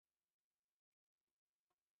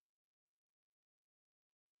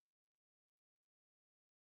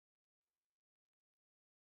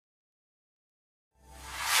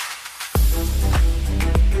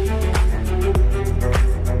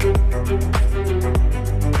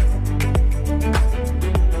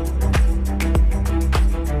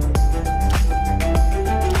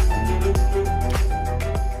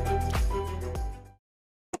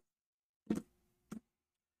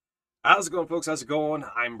How's it going, folks? How's it going?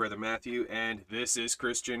 I'm Brother Matthew, and this is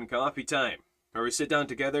Christian Coffee Time, where we sit down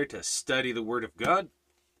together to study the Word of God.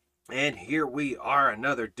 And here we are,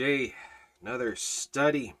 another day, another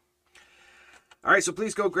study. All right, so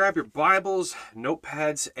please go grab your Bibles,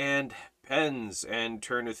 notepads, and pens, and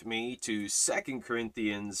turn with me to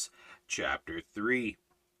 2Corinthians chapter 3.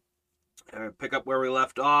 Pick up where we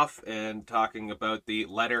left off and talking about the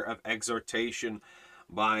letter of exhortation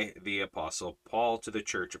by the Apostle Paul to the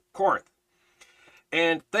Church of Corinth.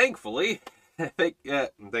 And thankfully, thank you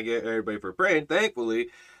everybody for praying. Thankfully,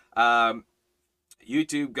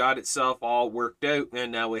 YouTube got itself all worked out, and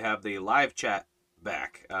now we have the live chat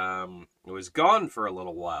back. It was gone for a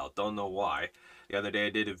little while. Don't know why. The other day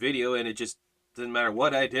I did a video, and it just didn't matter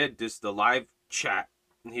what I did. Just the live chat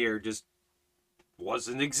here just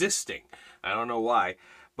wasn't existing. I don't know why.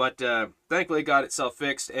 But thankfully it got itself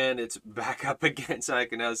fixed, and it's back up again, so I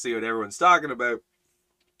can now see what everyone's talking about.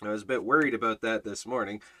 I was a bit worried about that this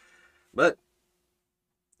morning, but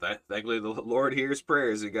thankfully the Lord hears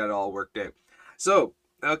prayers and got it all worked out. So,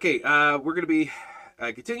 okay, we're going to be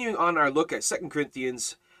continuing on our look at 2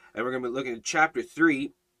 Corinthians, and we're going to be looking at chapter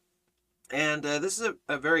 3. And this is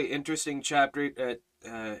a very interesting chapter.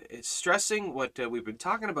 It's stressing what we've been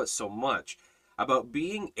talking about so much, about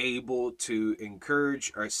being able to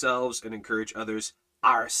encourage ourselves and encourage others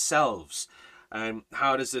ourselves. And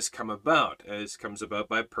how does this come about? It comes about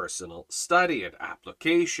by personal study and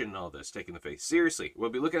application, all this, taking the faith seriously. We'll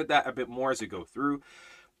be looking at that a bit more as we go through.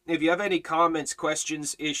 If you have any comments,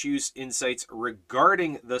 questions, issues, insights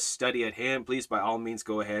regarding the study at hand, please by all means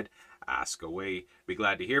go ahead, ask away. Be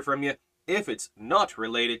glad to hear from you. If it's not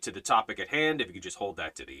related to the topic at hand, if you could just hold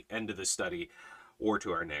that to the end of the study or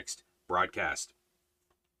to our next broadcast.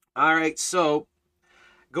 All right, so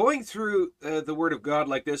going through the Word of God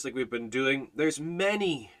like this, like we've been doing, there's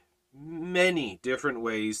many different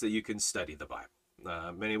ways that you can study the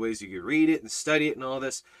Bible. Many ways you can read it and study it and all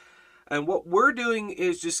this. And what we're doing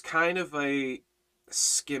is just kind of a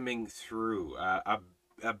skimming through, a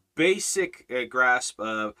basic grasp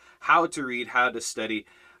of how to read, how to study.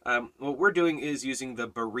 What we're doing is using the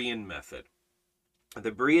Berean method.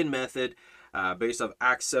 The Berean method, based off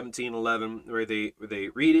Acts 17:11, where they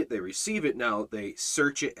read it, they receive it, now they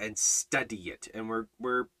search it and study it. And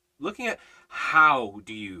we're looking at how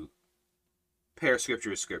do you pair Scripture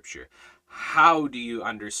with Scripture? How do you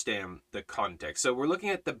understand the context? So we're looking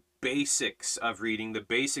at the basics of reading, the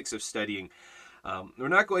basics of studying. We're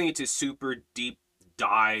not going into super deep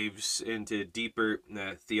dives into deeper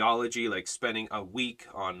theology, like spending a week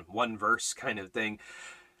on one verse kind of thing.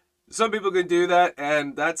 Some people can do that,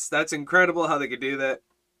 and that's incredible how they can do that.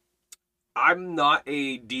 I'm not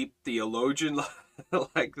a deep theologian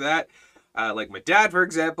like that. Like my dad, for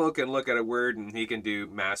example, can look at a word and he can do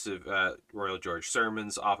massive Royal George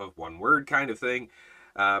sermons off of one word kind of thing.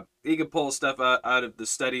 He can pull stuff out of the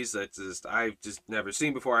studies that I've just never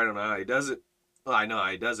seen before. I don't know how he does it. Well, I know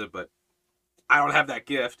how he does it, but I don't have that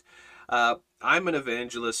gift. I'm an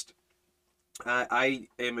evangelist. I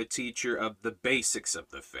am a teacher of the basics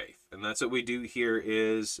of the faith, and that's what we do here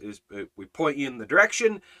is we point you in the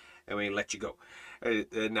direction and we let you go.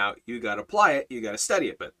 And now you got to apply it, you got to study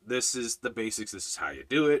it, but this is the basics, this is how you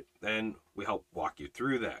do it, and we help walk you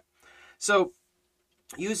through that. So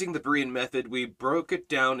using the Berean method, we broke it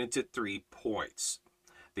down into 3 points: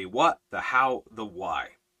 the what, the how, the why.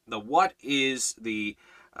 The what is the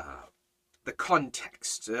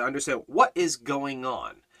context, to understand what is going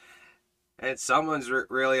on. And someone's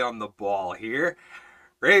really on the ball here.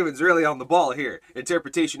 Raven's really on the ball here.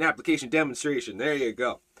 Interpretation, application, demonstration. There you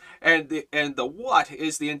go. And the what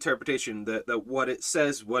is the interpretation, the what it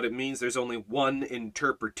says, what it means. There's only one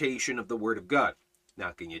interpretation of the Word of God. Now,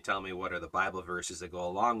 can you tell me what are the Bible verses that go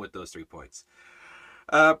along with those 3 points?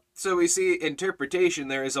 So we see interpretation,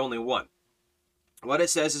 there is only one. What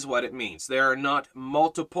it says is what it means. There are not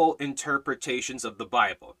multiple interpretations of the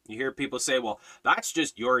Bible. You hear people say, well, that's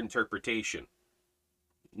just your interpretation.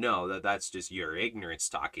 No, that's just your ignorance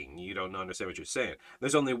talking. You don't understand what you're saying.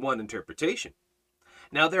 There's only one interpretation.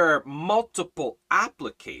 Now, there are multiple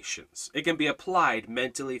applications. It can be applied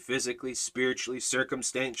mentally, physically, spiritually,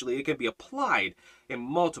 circumstantially. It can be applied in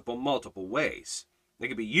multiple ways. It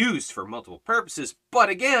can be used for multiple purposes. But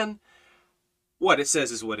again, what it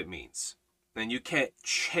says is what it means. And you can't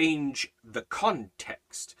change the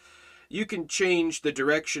context. You can change the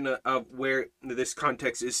direction of where this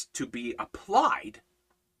context is to be applied.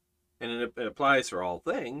 And it applies for all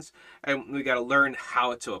things. And we got to learn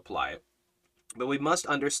how to apply it. But we must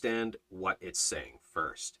understand what it's saying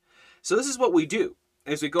first. So this is what we do.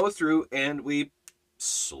 As we go through and we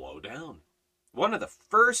slow down. One of the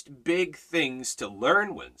first big things to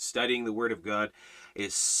learn when studying the Word of God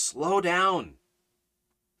is slow down.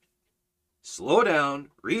 Slow down,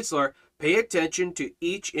 read slower, pay attention to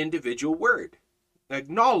each individual word.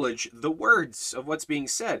 Acknowledge the words of what's being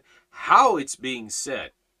said, how it's being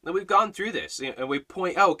said. Now, we've gone through this and we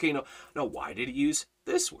point out, okay, no, why did he use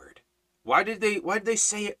this word? Why did they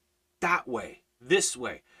say it that way, this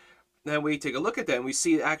way? Then we take a look at that and we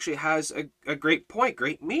see it actually has a great point,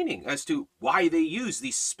 great meaning as to why they use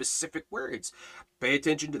these specific words. Pay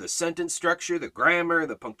attention to the sentence structure, the grammar,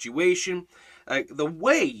 the punctuation, the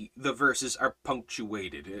way the verses are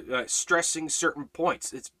punctuated, stressing certain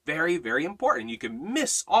points. It's very, very important. You can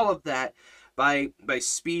miss all of that by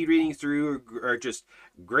speed reading through or just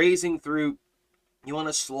grazing through. You want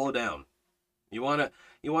to slow down. You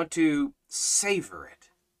want to savor it.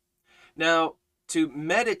 Now, to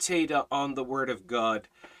meditate on the Word of God,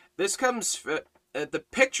 this comes, the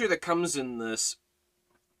picture that comes in this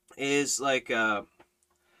is like,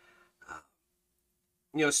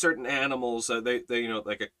 certain animals, they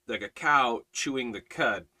like a cow chewing the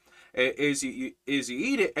cud. Is you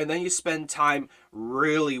eat it and then you spend time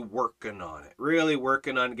really working on it, really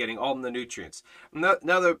working on getting all the nutrients.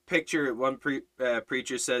 Another picture, one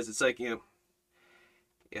preacher says, it's like,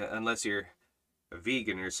 unless you're a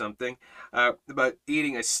vegan or something, about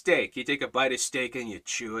eating a steak. You take a bite of steak and you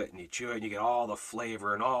chew it and you chew it and you get all the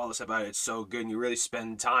flavor and all this about it. It's so good and you really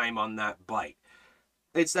spend time on that bite.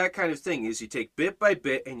 It's that kind of thing, is you take bit by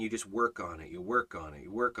bit and you just work on it. You work on it.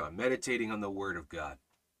 You work on meditating on the Word of God.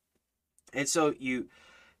 And so you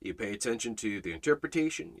pay attention to the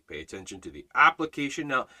interpretation. You pay attention to the application.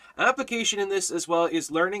 Now, application in this as well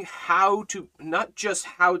is learning how to, not just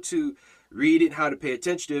how to read it, how to pay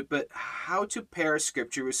attention to it, but how to pair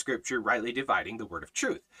Scripture with Scripture, rightly dividing the word of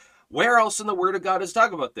truth. Where else in the Word of God does it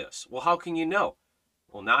talk about this? Well, how can you know?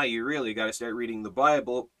 Well, now you really got to start reading the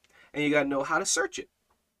Bible, and you got to know how to search it.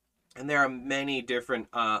 And there are many different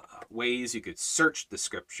ways you could search the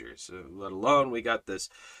Scriptures, let alone we got this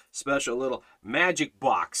special little magic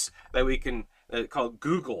box that we can, called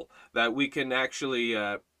Google, that we can actually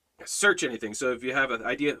search anything. So if you have an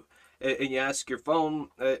idea and you ask your phone,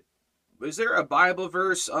 is there a Bible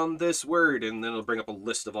verse on this word? And then it'll bring up a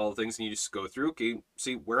list of all the things, and you just go through, okay,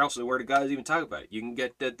 see where else in the Word of God is even talking about it. You can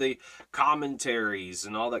get the commentaries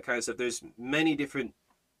and all that kind of stuff. There's many different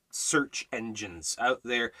search engines out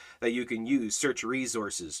there that you can use, search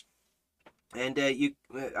resources. And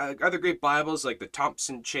other great Bibles like the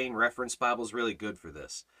Thompson Chain Reference Bible is really good for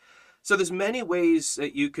this. So there's many ways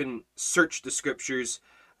that you can search the Scriptures,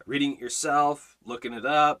 reading it yourself, looking it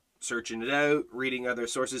up, searching it out, reading other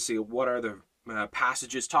sources, see what are the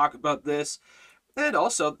passages talk about this. And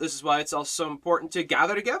also, this is why it's also important to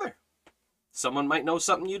gather together. Someone might know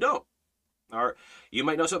something you don't, or you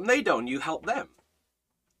might know something they don't, and you help them.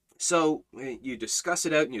 So you discuss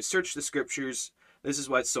it out and you search the Scriptures. This is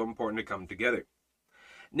why it's so important to come together.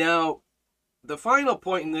 Now, the final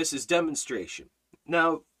point in this is demonstration.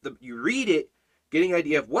 Now, you read it, getting an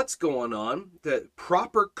idea of what's going on, the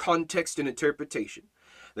proper context and interpretation.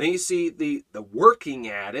 Then you see the working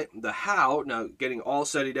at it, the how, now getting all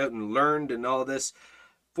studied out and learned and all this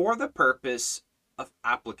for the purpose of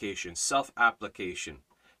application, self-application.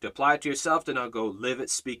 To apply it to yourself, to now go live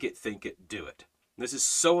it, speak it, think it, do it. This is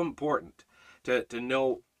so important to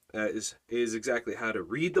know is exactly how to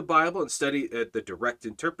read the Bible and study the direct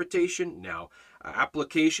interpretation. Now,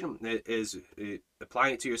 application is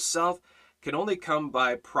applying it to yourself can only come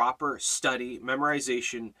by proper study,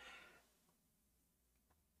 memorization,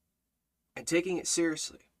 and taking it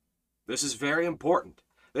seriously. This is very important.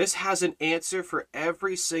 This has an answer for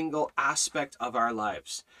every single aspect of our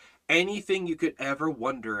lives. Anything you could ever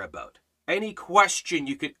wonder about. Any question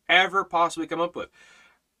you could ever possibly come up with.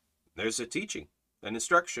 There's a teaching, an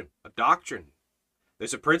instruction, a doctrine.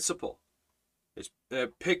 There's a principle. There's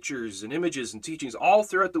pictures and images and teachings all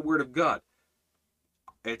throughout the Word of God.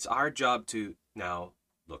 It's our job to now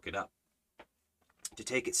look it up, to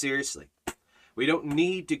take it seriously. We don't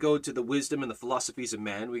need to go to the wisdom and the philosophies of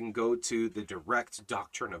man. We can go to the direct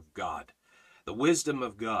doctrine of God, the wisdom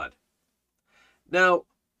of God. Now,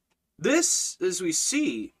 this, as we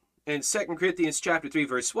see in 2 Corinthians chapter 3,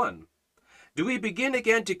 verse 1, do we begin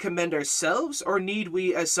again to commend ourselves, or need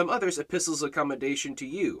we, as some others, epistles of commendation to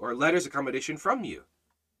you, or letters of commendation from you?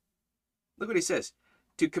 Look what he says.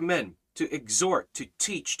 To commend, to exhort, to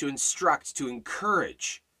teach, to instruct, to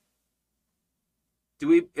encourage. Do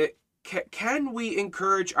we... Can we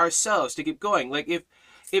encourage ourselves to keep going? Like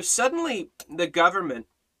if suddenly the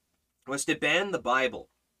was to ban the Bible,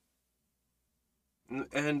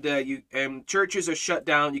 and churches are shut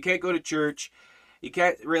down, you can't go to church, You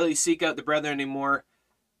can't really seek out the brethren anymore.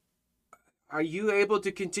 Are you able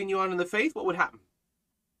to continue on in the faith? What would happen?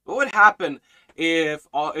 What would happen if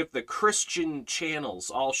the Christian channels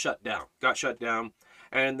all got shut down,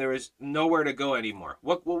 and there was nowhere to go anymore?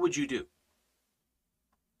 What would you do?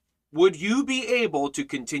 Would you be able to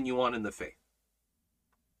continue on in the faith?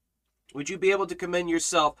 Would you be able to commend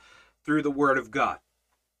yourself through the Word of God?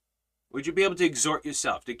 Would you be able to exhort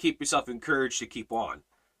yourself, to keep yourself encouraged to keep on?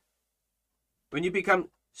 When you become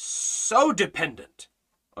so dependent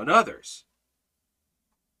on others,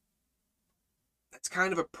 that's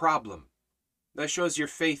kind of a problem. That shows your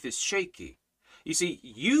faith is shaky. You see,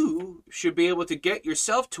 you should be able to get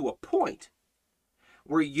yourself to a point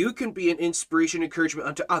where you can be an inspiration, encouragement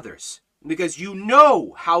unto others, because you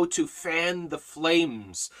know how to fan the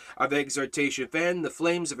flames of exhortation, fan the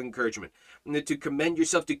flames of encouragement, and to commend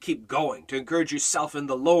yourself to keep going, to encourage yourself in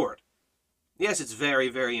the Lord. Yes, it's very,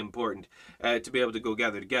 very important to be able to go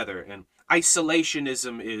gather together, and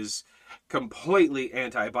isolationism is completely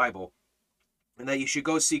anti-Bible, and that you should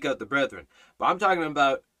go seek out the brethren. But I'm talking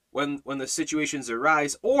about when the situations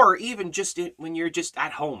arise, or even just when you're just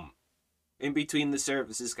at home, in between the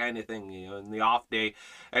services kind of thing, in the off day,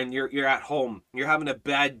 and you're at home, you're having a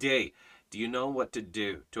bad day. Do you know what to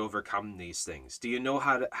do to overcome these things? Do you know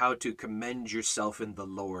how to commend yourself in the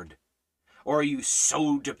Lord? Or are you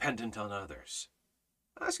so dependent on others?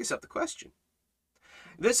 Ask yourself the question.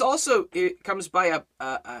 This also, it comes by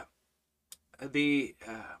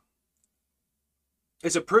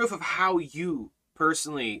it's a proof of how you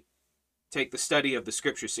personally take the study of the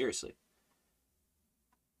Scripture seriously.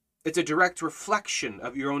 It's a direct reflection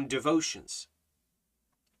of your own devotions,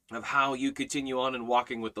 of how you continue on in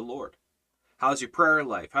walking with the Lord. How's your prayer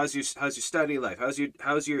life? How's your study life?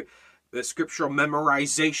 How's your scriptural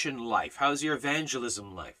memorization life? How's your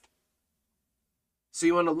evangelism life? So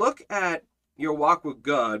you want to look at your walk with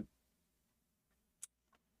God,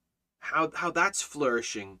 how that's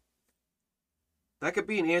flourishing. That could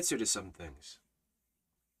be an answer to some things.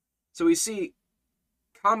 So we see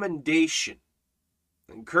commendation,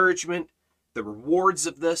 encouragement, the rewards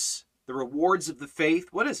of this, the rewards of the faith.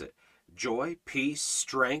 What is it? Joy, peace,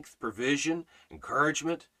 strength, provision,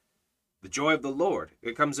 encouragement. The joy of the Lord.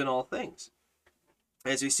 It comes in all things.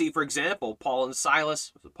 As we see, for example, Paul and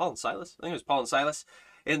Silas. Was it Paul and Silas? I think it was Paul and Silas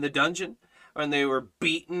in the dungeon when they were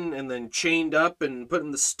beaten and then chained up and put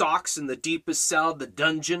in the stocks in the deepest cell of the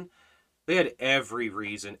dungeon. They had every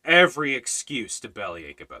reason, every excuse to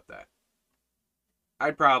bellyache about that.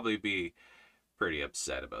 I'd probably be pretty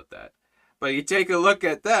upset about that. But you take a look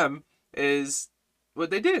at them, is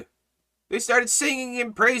what they do. They started singing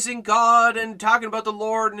and praising God and talking about the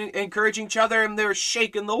Lord and encouraging each other, and they were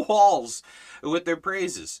shaking the walls with their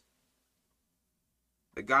praises.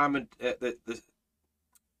 The garment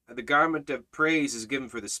of praise is given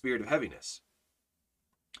for the spirit of heaviness.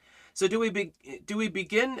 So do we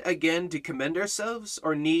begin again to commend ourselves,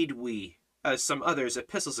 or need we, as some others,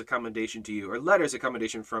 epistles of commendation to you, or letters of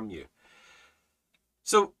commendation from you?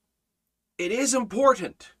 So it is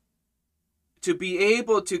important to be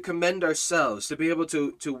able to commend ourselves, to be able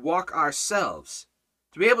to walk ourselves,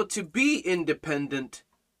 to be able to be independent,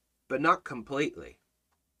 but not completely.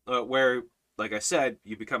 Where, like I said,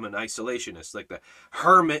 you become an isolationist, like the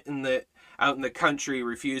hermit out in the country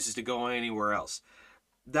refuses to go anywhere else.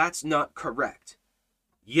 That's not correct.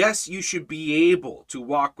 Yes, you should be able to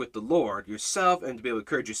walk with the Lord yourself and to be able to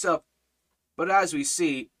encourage yourself, but as we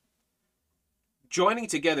see, joining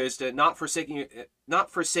together is to not forsaking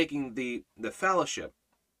the fellowship,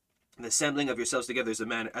 the assembling of yourselves together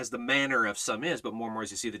as the manner of some is, but more and more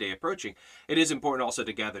as you see the day approaching. It is important also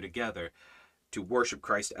to gather together to worship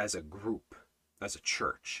Christ as a group, as a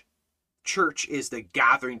church. Church is the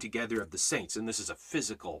gathering together of the saints, and this is a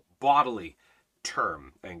physical, bodily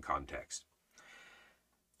term and context.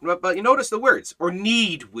 But you notice the words, or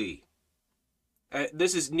need we.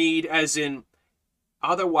 This is need as in,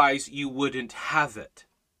 otherwise you wouldn't have it.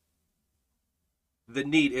 The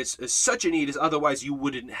need is such a need as otherwise you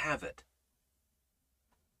wouldn't have it.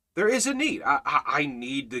 There is a need. I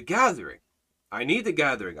need the gathering. I need the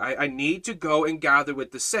gathering. I need to go and gather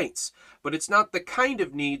with the saints. But it's not the kind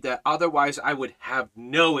of need that otherwise I would have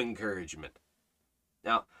no encouragement.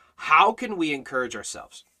 Now, how can we encourage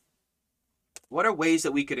ourselves? What are ways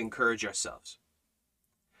that we could encourage ourselves?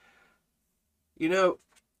 You know,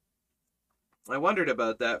 I wondered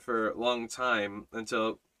about that for a long time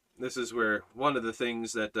until this is where one of the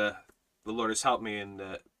things that the Lord has helped me in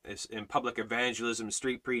is in public evangelism,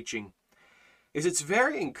 street preaching, is it's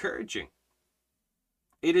very encouraging.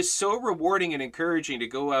 It is so rewarding and encouraging to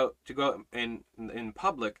go out in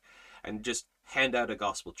public and just hand out a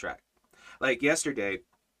gospel tract. Like yesterday,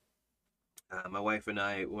 my wife and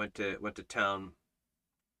I went to town,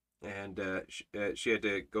 and she had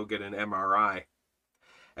to go get an MRI,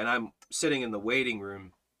 and I'm sitting in the waiting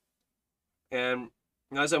room, and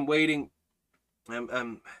as I'm waiting,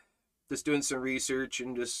 I'm just doing some research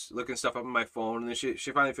and just looking stuff up on my phone, and then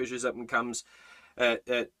she finally fishes up and comes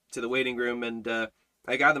to the waiting room, and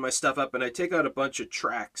I gather my stuff up, and I take out a bunch of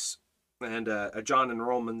tracts and a John and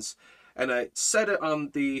Romans, and I set it on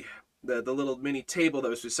the little mini table that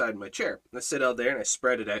was beside my chair. And I sit out there and I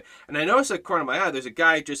spread it out, and I notice at the corner of my eye there's a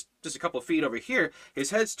guy just a couple of feet over here. His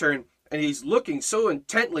head's turned, and he's looking so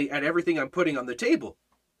intently at everything I'm putting on the table.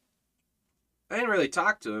 I didn't really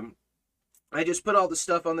talk to him. I just put all the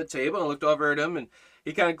stuff on the table, and I looked over at him, and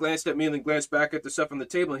he kind of glanced at me and then glanced back at the stuff on the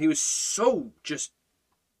table, and he was so just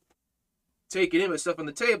taking in my stuff on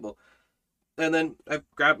the table. And then I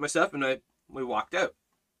grabbed my stuff and we walked out.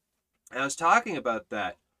 And I was talking about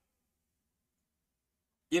that.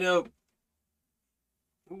 You know,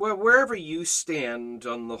 wherever you stand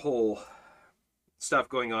on the whole stuff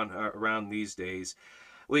going on around these days,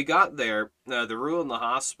 we got there. The rule in the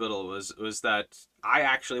hospital was that I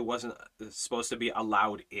actually wasn't supposed to be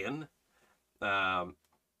allowed in. My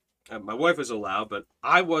wife was allowed, but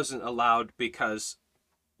I wasn't allowed because,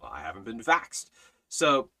 well, I haven't been vaxxed.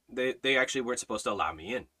 So they actually weren't supposed to allow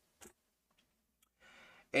me in.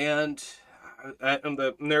 And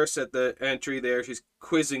the nurse at the entry there, she's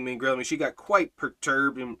quizzing me and grilling me. She got quite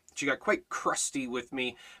perturbed, and she got quite crusty with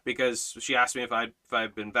me because she asked me if I'd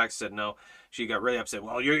been vaxxed. I said no. She got really upset.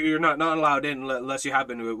 Well, you're not allowed in unless you have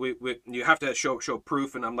been. You have to show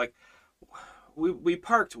proof. And I'm like, we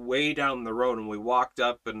parked way down the road and we walked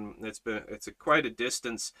up, and it's quite a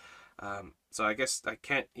distance. So I guess I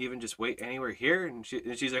can't even just wait anywhere here. And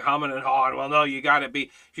she's like humming and hawing. Well, no, you gotta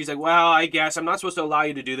be. She's like, well, I guess I'm not supposed to allow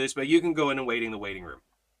you to do this, but you can go in and wait in the waiting room.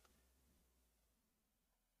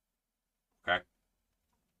 Okay.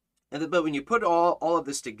 But when you put all of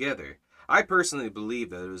this together, I personally believe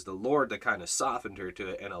that it was the Lord that kind of softened her to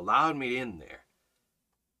it and allowed me in there,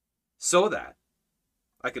 so that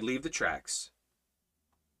I could leave the tracks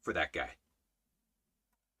for that guy.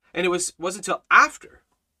 And it wasn't until after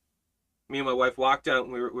me and my wife walked out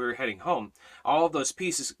and we were heading home, all of those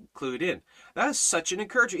pieces clued in. That is such an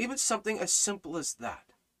encouragement, even something as simple as that.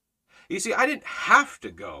 You see, I didn't have to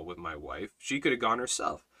go with my wife. She could have gone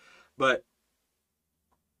herself. But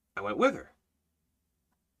I went with her,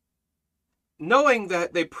 knowing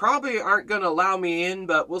that they probably aren't going to allow me in,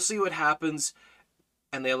 but we'll see what happens.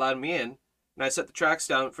 And they allowed me in. And I set the tracks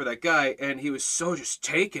down for that guy, and he was so just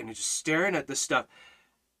taken and just staring at this stuff.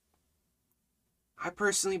 I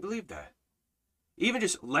personally believe that. Even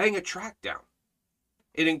just laying a track down,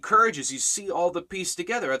 it encourages you to see all the pieces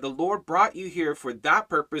together. The Lord brought you here for that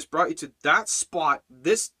purpose, brought you to that spot,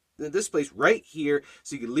 this place right here,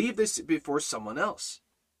 so you can leave this before someone else.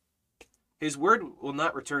 His word will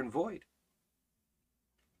not return void.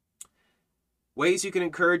 Ways you can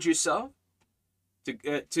encourage yourself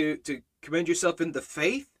to commend yourself in the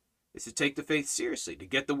faith is to take the faith seriously, to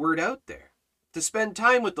get the word out there, to spend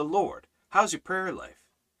time with the Lord. How's your prayer life?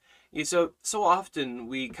 So often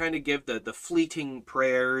we kind of give the fleeting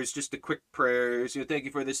prayers, just the quick prayers. Thank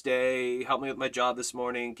you for this day. Help me with my job this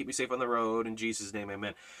morning. Keep me safe on the road. In Jesus' name,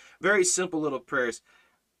 amen. Very simple little prayers.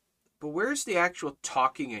 But where's the actual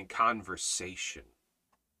talking and conversation?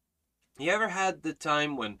 You ever had the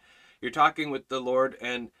time when you're talking with the Lord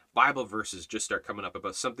and Bible verses just start coming up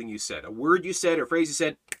about something you said, a word you said or a phrase you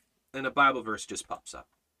said, and a Bible verse just pops up?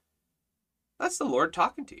 That's the Lord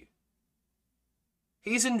talking to you.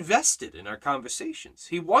 He's invested in our conversations.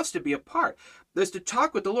 He wants to be a part. There's to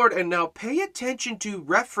talk with the Lord, and now pay attention to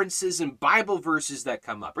references and Bible verses that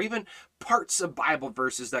come up, or even parts of Bible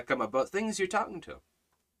verses that come up about things you're talking to.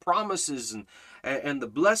 Promises and the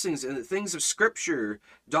blessings and the things of Scripture,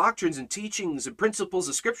 doctrines and teachings and principles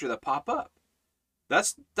of Scripture that pop up.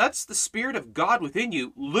 That's the Spirit of God within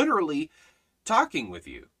you, literally talking with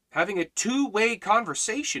you, having a two-way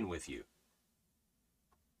conversation with you.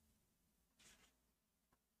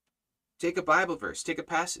 Take a Bible verse, take a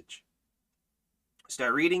passage.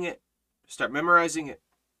 Start reading it, start memorizing it,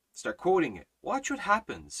 start quoting it. Watch what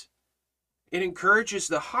happens. It encourages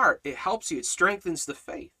the heart. It helps you. It strengthens the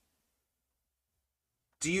faith.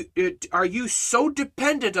 Are you so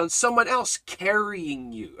dependent on someone else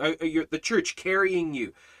carrying you, the church carrying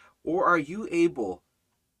you? Or are you able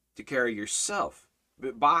to carry yourself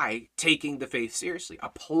by taking the faith seriously,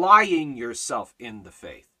 applying yourself in the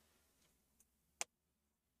faith?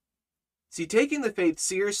 See, taking the faith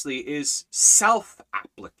seriously is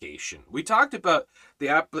self-application. We talked about the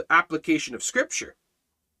application of Scripture.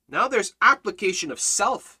 Now there's application of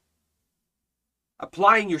self.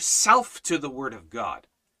 applying yourself to the Word of God,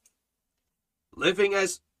 living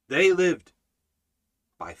as they lived,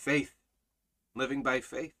 by faith, living by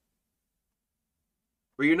faith,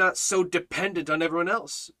 where you're not so dependent on everyone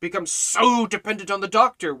else, become so dependent on the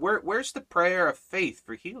doctor. Where's the prayer of faith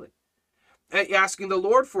for healing? Asking the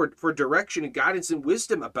Lord for direction and guidance and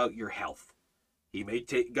wisdom about your health. He may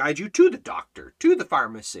guide you to the doctor, to the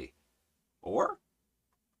pharmacy, or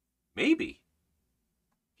maybe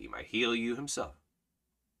he might heal you himself.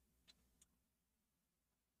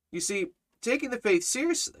 You see, taking the faith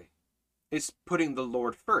seriously is putting the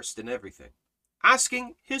Lord first in everything,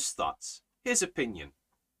 asking his thoughts, his opinion,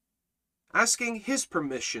 asking his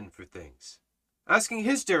permission for things, asking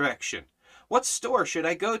his direction. What store should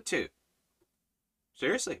I go to?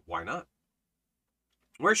 Seriously, why not?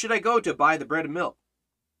 Where should I go to buy the bread and milk?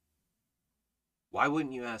 Why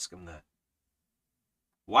wouldn't you ask him that?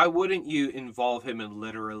 Why wouldn't you involve him in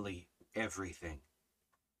literally everything?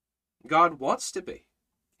 God wants to be.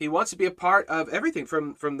 He wants to be a part of everything,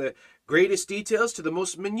 from the greatest details to the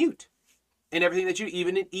most minute, in everything that you,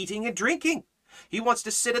 even in eating and drinking. He wants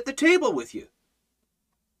to sit at the table with you.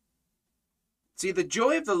 See, the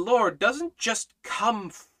joy of the Lord doesn't just come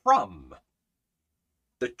from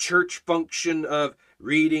the church function of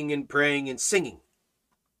reading and praying and singing.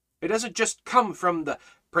 It doesn't just come from the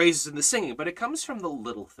praises and the singing, but it comes from the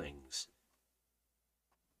little things.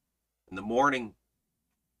 In the morning,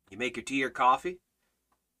 you make your tea or coffee,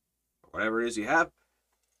 or whatever it is you have,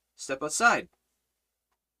 step outside.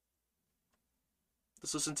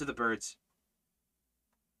 Just listen to the birds.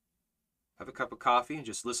 Have a cup of coffee and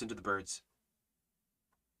just listen to the birds.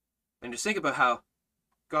 And just think about how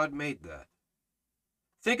God made that.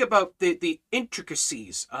 Think about the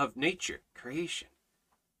intricacies of nature, creation.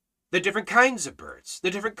 The different kinds of birds,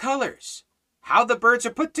 the different colors, how the birds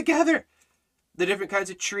are put together, the different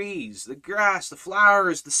kinds of trees, the grass, the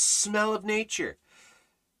flowers, the smell of nature,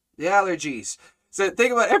 the allergies. So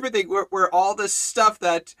think about everything, where all this stuff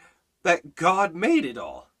that God made it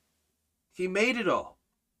all. He made it all.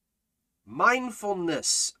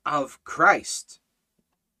 Mindfulness of Christ.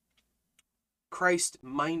 Christ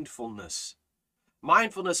mindfulness.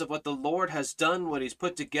 Mindfulness of what the Lord has done, what he's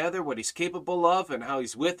put together, what he's capable of, and how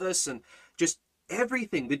he's with us, and just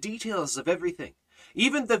everything, the details of everything.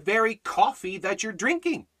 Even the very coffee that you're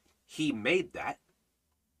drinking. He made that.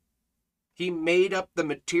 He made up the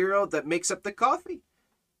material that makes up the coffee.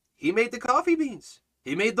 He made the coffee beans.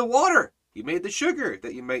 He made the water. He made the sugar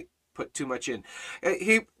that you might put too much in.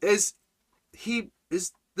 He is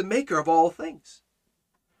the maker of all things.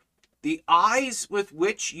 The eyes with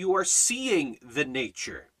which you are seeing the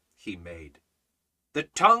nature, he made. The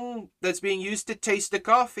tongue that's being used to taste the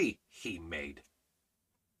coffee, he made.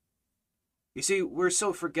 You see, we're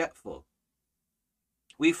so forgetful.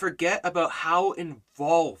 We forget about how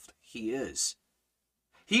involved he is.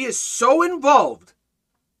 He is so involved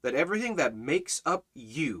that everything that makes up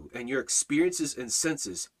you and your experiences and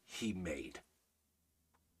senses, he made.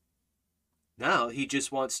 Now he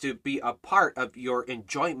just wants to be a part of your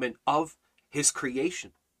enjoyment of his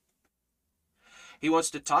creation. He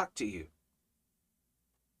wants to talk to you.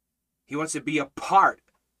 He wants to be a part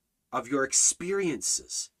of your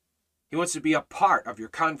experiences. He wants to be a part of your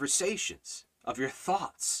conversations, of your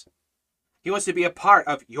thoughts. He wants to be a part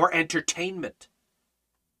of your entertainment.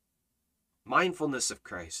 Mindfulness of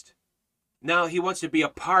Christ. Now he wants to be a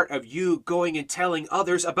part of you going and telling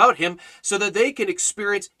others about him so that they can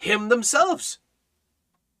experience him themselves.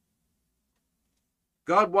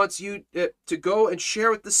 God wants you to go and share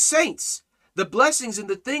with the saints the blessings and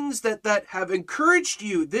the things that have encouraged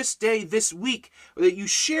you this day, this week, that you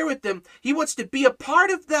share with them. He wants to be a part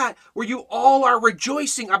of that where you all are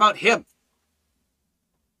rejoicing about him.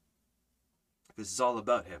 This is all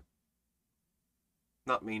about him.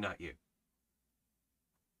 Not me, not you.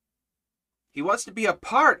 He wants to be a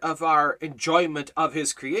part of our enjoyment of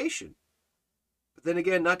his creation. But then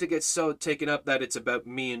again, not to get so taken up that it's about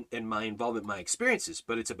me and my involvement, my experiences,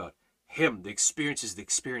 but it's about him. The experience is the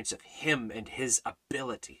experience of him and his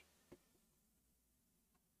ability.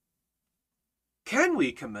 Can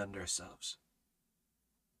we commend ourselves?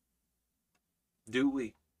 Do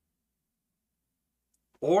we?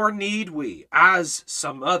 Or need we, as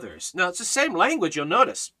some others? Now, it's the same language, you'll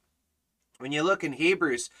notice. When you look in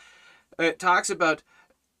Hebrews, it talks about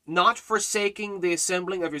not forsaking the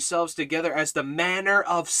assembling of yourselves together as the manner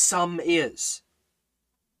of some is.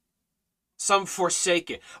 Some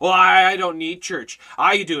forsake it. Well, I don't need church.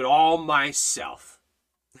 I do it all myself.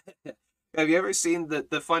 Have you ever seen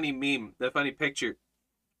the funny meme, the funny picture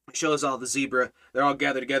shows all the zebra. They're all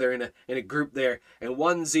gathered together in a group there, and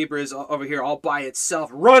one zebra is over here all by itself,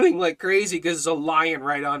 running like crazy because there's a lion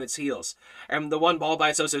right on its heels. And the one all by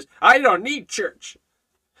itself says, "I don't need church."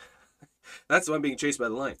 That's the one being chased by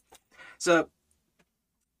the lion. So,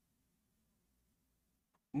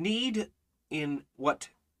 need in what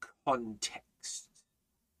context?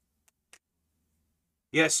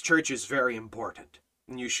 Yes, church is very important,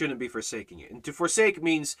 and you shouldn't be forsaking it. And to forsake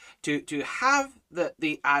means to have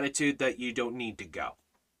the attitude that you don't need to go.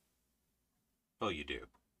 Oh, you do.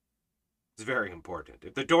 It's very important.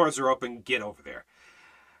 If the doors are open, get over there.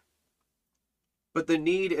 But the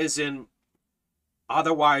need is in,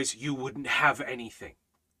 otherwise you wouldn't have anything.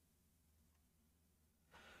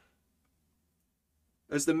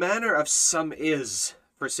 As the manner of some is,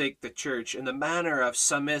 forsake the church, and the manner of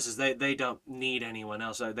some is they don't need anyone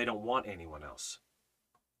else. They don't want anyone else.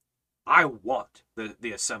 I want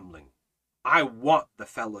the assembling. I want the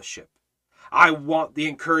fellowship. I want the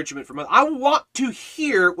encouragement from others. I want to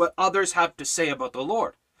hear what others have to say about the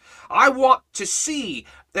Lord. I want to see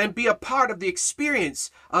and be a part of the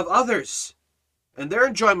experience of others and their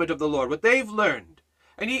enjoyment of the Lord, what they've learned.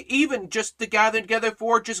 And even just to gather together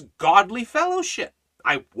for just godly fellowship.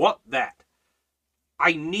 I want that.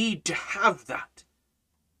 I need to have that.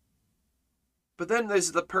 But then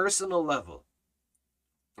there's the personal level,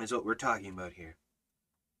 is what we're talking about here.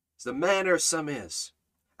 It's the manner some is,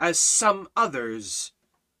 as some others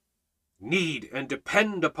need and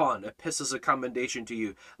depend upon epistles of commendation to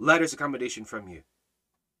you, letters of commendation from you.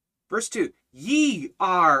 Verse 2, ye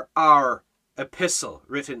are our epistle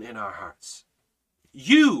written in our hearts.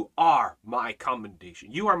 You are my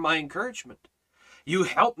commendation. You are my encouragement. You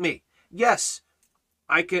help me. Yes,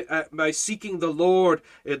 I can, by seeking the Lord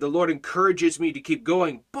encourages me to keep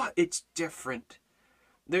going, but it's different.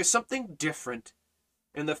 There's something different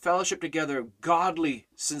in the fellowship together of godly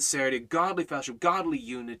sincerity, godly fellowship, godly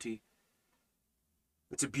unity.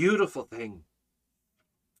 It's a beautiful thing.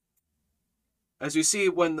 As we see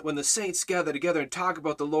when the saints gather together and talk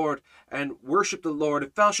about the Lord and worship the Lord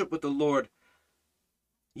and fellowship with the Lord,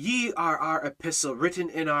 ye are our epistle written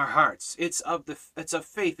in our hearts. It's of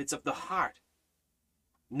faith, it's of the heart.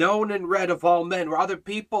 Known and read of all men, where other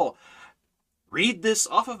people read this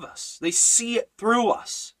off of us. They see it through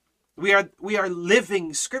us. We are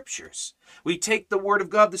living scriptures. We take the word of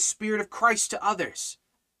God, the Spirit of Christ to others.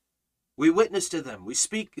 We witness to them. We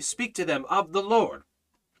speak to them of the Lord.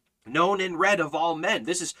 Known and read of all men.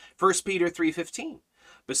 This is 1 Peter 3:15.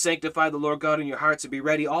 But sanctify the Lord God in your hearts and be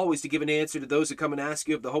ready always to give an answer to those who come and ask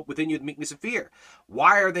you of the hope within you with meekness and fear.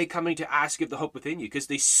 Why are they coming to ask you of the hope within you? Because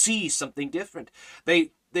they see something different.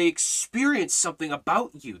 They experience something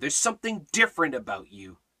about you. There's something different about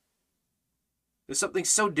you. There's something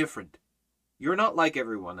so different. You're not like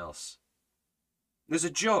everyone else. There's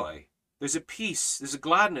a joy. There's a peace. There's a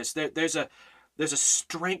gladness. There's a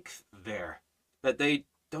strength there that they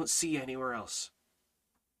don't see anywhere else.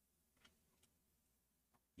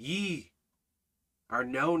 Ye are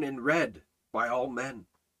known and read by all men.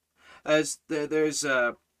 As there's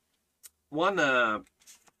one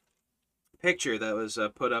picture that was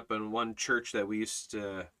put up in one church that we used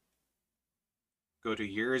to go to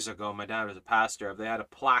years ago. My dad was a pastor. They had a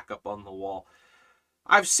plaque up on the wall.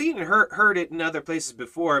 I've seen and heard it in other places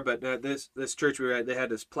before, but this church we were at, they had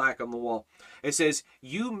this plaque on the wall. It says,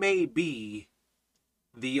 "You may be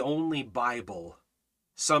the only Bible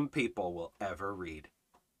some people will ever read."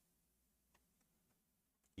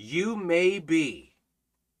 You may be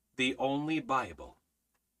the only Bible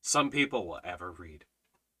some people will ever read.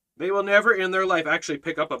 They will never in their life actually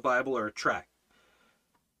pick up a Bible or a tract.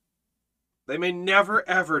 They may never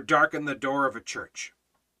ever darken the door of a church.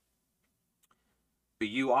 But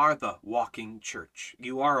you are the walking church.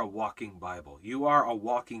 You are a walking Bible. You are a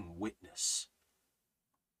walking witness.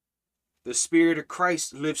 The Spirit of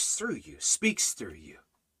Christ lives through you, speaks through you.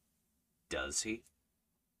 Does he?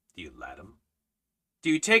 Do you let him? Do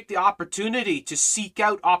you take the opportunity to seek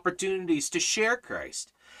out opportunities to share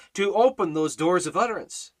Christ, to open those doors of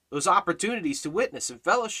utterance, those opportunities to witness and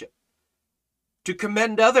fellowship, to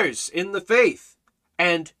commend others in the faith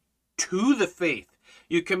and to the faith?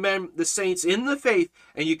 You commend the saints in the faith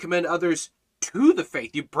and you commend others to the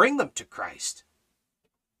faith. You bring them to Christ.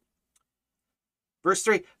 Verse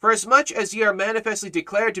 3, for as much as ye are manifestly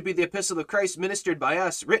declared to be the epistle of Christ ministered by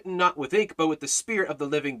us, written not with ink, but with the Spirit of the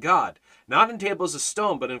living God, not in tables of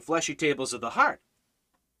stone, but in fleshy tables of the heart.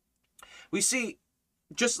 We see,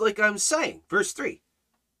 just like I'm saying, verse 3,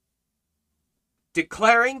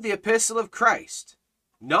 declaring the epistle of Christ,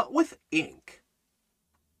 not with ink,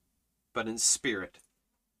 but in spirit.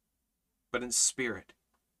 But in spirit.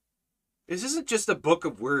 This isn't just a book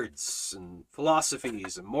of words and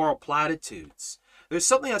philosophies and moral platitudes. There's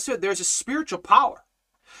something else to it. There's a spiritual power.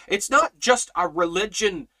 It's not just a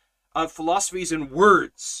religion of philosophies and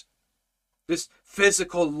words, this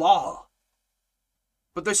physical law.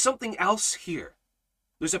 But there's something else here.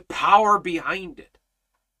 There's a power behind it.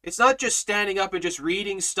 It's not just standing up and just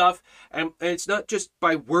reading stuff, and it's not just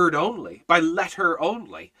by word only, by letter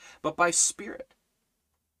only, but by spirit.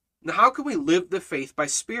 Now, how can we live the faith by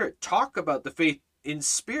spirit? Talk about the faith in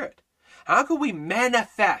spirit. How can we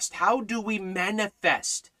manifest? How do we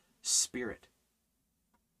manifest spirit?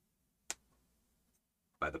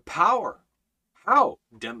 By the power. How?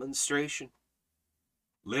 Demonstration.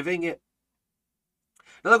 Living it.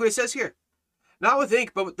 Now look what it says here. Not with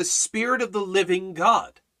ink, but with the Spirit of the living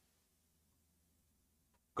God.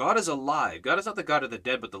 God is alive. God is not the God of the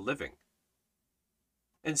dead, but the living.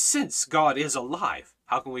 And since God is alive,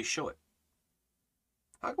 how can we show it?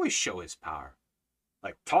 How can we show his power?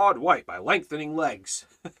 Like Todd White by lengthening legs.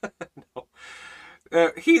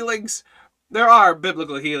 No. Healings. There are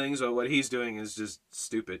biblical healings, or what he's doing is just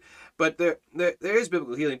stupid. But there is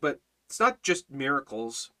biblical healing, but it's not just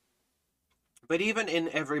miracles. But even in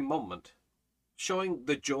every moment, showing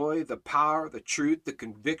the joy, the power, the truth, the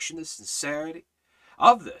conviction, the sincerity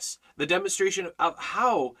of this. The demonstration of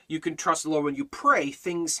how you can trust the Lord. When you pray,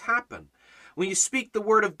 things happen. When you speak the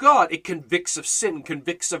word of God, it convicts of sin,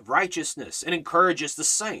 convicts of righteousness, and encourages the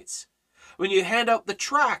saints. When you hand out the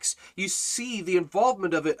tracts, you see the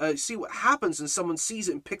involvement of it, see what happens, and someone sees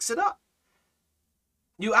it and picks it up.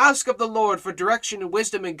 You ask of the Lord for direction and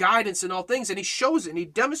wisdom and guidance in all things, and he shows it, and he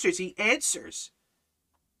demonstrates, he answers.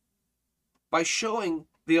 By showing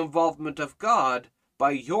the involvement of God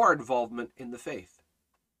by your involvement in the faith.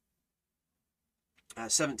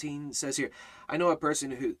 17 says here, I know a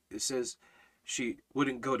person who says she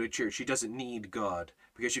wouldn't go to church. She doesn't need God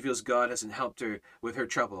because she feels God hasn't helped her with her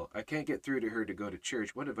trouble. I can't get through to her to go to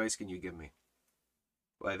church. What advice can you give me?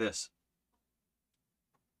 By this.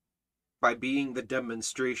 By being the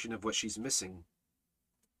demonstration of what she's missing.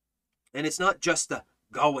 And it's not just the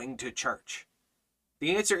going to church.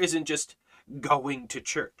 The answer isn't just going to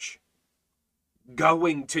church.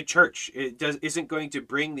 Going to church isn't going to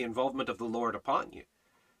bring the involvement of the Lord upon you.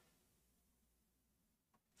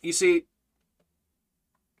 You see,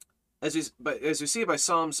 as we see by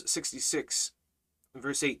Psalms 66,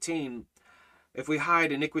 verse 18, if we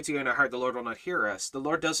hide iniquity in our heart, the Lord will not hear us. The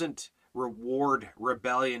Lord doesn't reward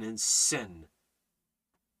rebellion and sin.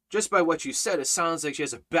 Just by what you said, it sounds like she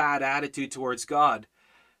has a bad attitude towards God.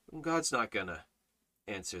 God's not going to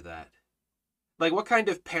answer that. Like, what kind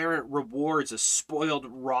of parent rewards a spoiled,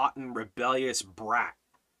 rotten, rebellious brat?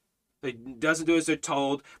 That doesn't do as they're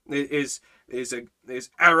told, is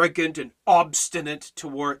arrogant and obstinate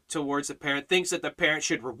towards the parent, thinks that the parent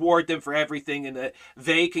should reward them for everything, and that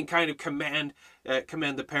they can kind of command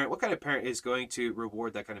the parent. What kind of parent is going to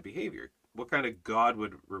reward that kind of behavior? What kind of God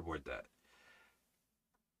would reward that?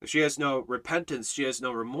 If she has no repentance, she has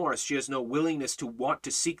no remorse, she has no willingness to want to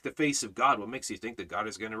seek the face of God, what makes you think that God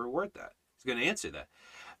is going to reward that? He's going to answer that.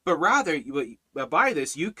 But rather, by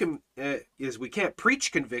this, you can, we can't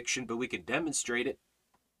preach conviction, but we can demonstrate it.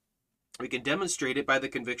 We can demonstrate it by the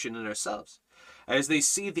conviction in ourselves. As they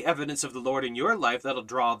see the evidence of the Lord in your life, that'll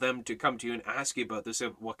draw them to come to you and ask you about this.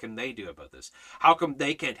 What can they do about this? How come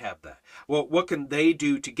they can't have that? Well, what can they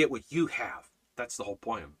do to get what you have? That's the whole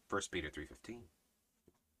point of 1 Peter 3:15.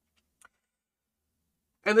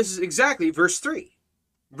 And this is exactly verse 3.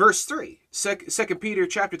 Verse 3. 2 Peter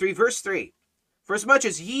chapter 3, verse 3. For as much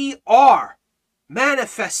as ye are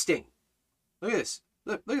manifesting. Look at this.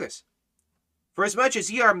 Look at this. For as much as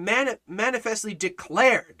ye are manifestly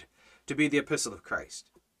declared to be the epistle of Christ.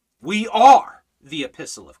 We are the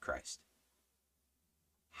epistle of Christ.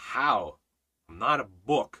 How? Not a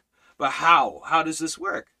book. But how? How does this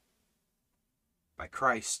work? By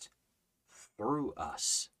Christ through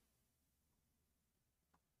us.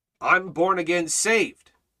 I'm born again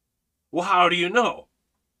saved. Well, how do you know?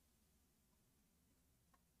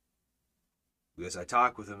 Because I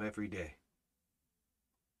talk with him every day.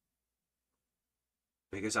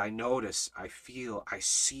 Because I notice, I feel, I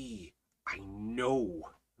see, I know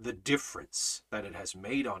the difference that it has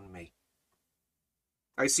made on me.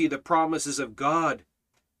 I see the promises of God,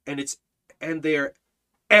 and they're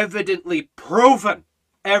evidently proven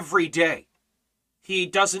every day. He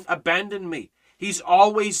doesn't abandon me. He's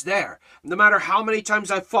always there. No matter how many times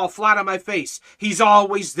I fall flat on my face, he's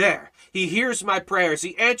always there. He hears my prayers.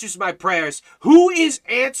 He answers my prayers. Who is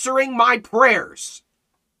answering my prayers?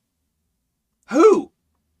 Who?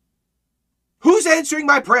 Who's answering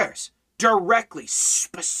my prayers? Directly,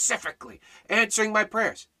 specifically answering my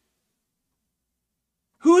prayers.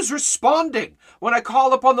 Who's responding when I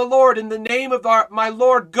call upon the Lord in the name of my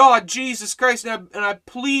Lord God, Jesus Christ, and I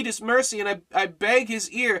plead his mercy and I beg his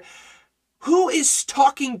ear? Who is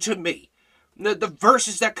talking to me? The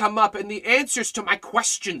verses that come up and the answers to my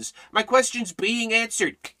questions being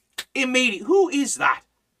answered immediately. Who is that?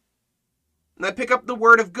 And I pick up the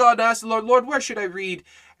word of God and ask the Lord, Lord, where should I read?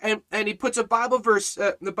 And he puts a Bible verse,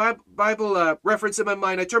 the Bible reference in my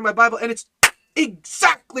mind. I turn my Bible and it's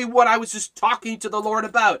exactly what I was just talking to the Lord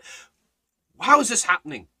about. How is this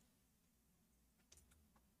happening?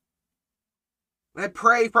 I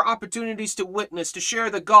pray for opportunities to witness, to share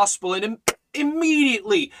the gospel, and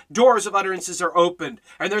immediately doors of utterances are opened,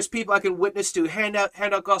 and there's people I can witness to, hand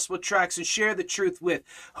out gospel tracts, and share the truth with.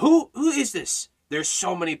 Who is this? There's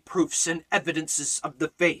so many proofs and evidences of the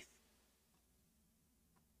faith.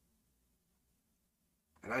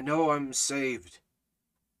 And I know I'm saved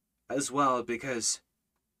as well because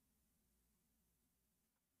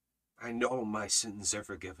I know my sins are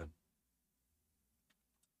forgiven.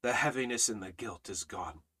 The heaviness and the guilt is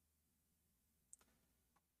gone.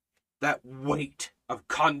 That weight of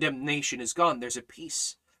condemnation is gone. There's a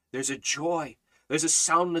peace. There's a joy. There's a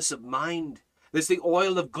soundness of mind. There's the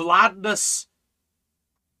oil of gladness.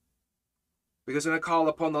 Because when I call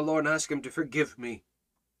upon the Lord and ask him to forgive me,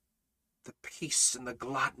 the peace and the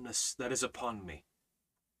gladness that is upon me,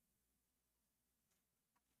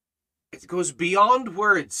 it goes beyond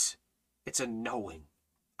words. It's a knowing.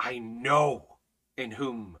 I know in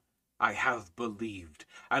whom I have believed,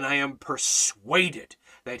 and I am persuaded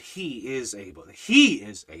that he is able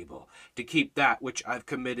to keep that which I've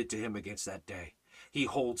committed to him against that day. He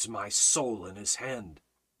holds my soul in his hand,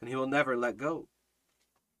 and he will never let go.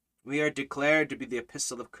 We are declared to be the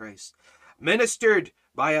epistle of Christ, ministered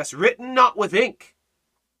by us, written not with ink.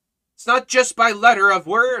 It's not just by letter of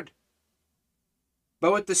word,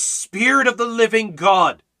 but with the Spirit of the living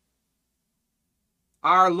God.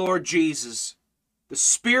 Our Lord Jesus, the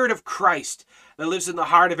Spirit of Christ that lives in the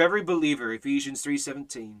heart of every believer. Ephesians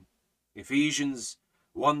 3:17, Ephesians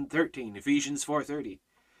 1:13, Ephesians 4:30,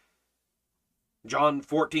 John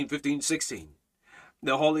 14:15-16.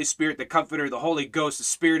 The Holy Spirit, the Comforter, the Holy Ghost, the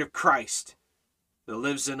Spirit of Christ that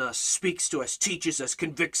lives in us, speaks to us, teaches us,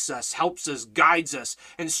 convicts us, helps us, guides us,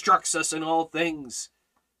 instructs us in all things,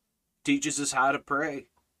 teaches us how to pray.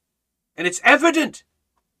 And it's evident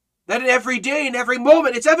that in every day, in every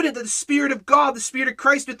moment, it's evident that the Spirit of God, the Spirit of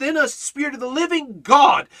Christ within us, the Spirit of the living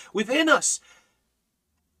God within us,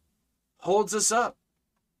 holds us up,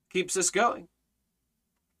 keeps us going.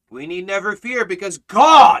 We need never fear because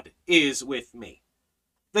God is with me.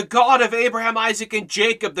 The God of Abraham, Isaac, and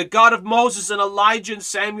Jacob, the God of Moses and Elijah and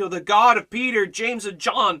Samuel, the God of Peter, James, and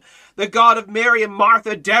John, the God of Mary and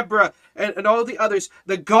Martha, Deborah, and all the others,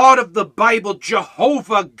 the God of the Bible,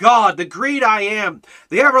 Jehovah God, the great I am,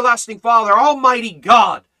 the everlasting Father, Almighty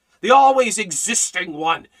God, the always existing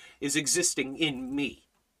one, is existing in me.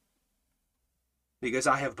 Because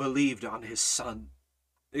I have believed on his Son.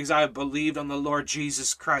 Because I have believed on the Lord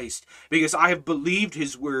Jesus Christ. Because I have believed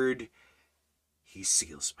his word. He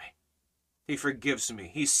seals me. He forgives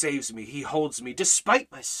me. He saves me. He holds me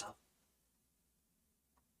despite myself.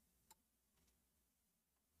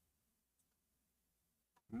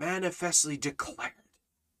 Manifestly declared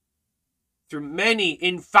through many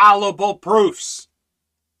infallible proofs.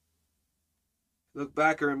 Look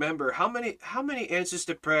back and remember, how many answers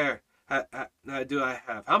to prayer do I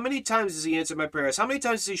have? How many times has he answered my prayers? How many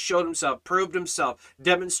times has he showed himself, proved himself,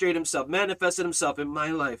 demonstrated himself, manifested himself in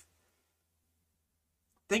my life?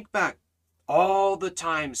 Think back. All the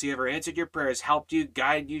times he ever answered your prayers, helped you,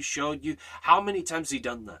 guided you, showed you. How many times has he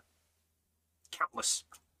done that? Countless.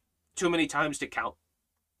 Too many times to count.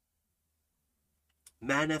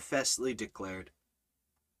 Manifestly declared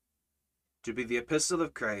to be the epistle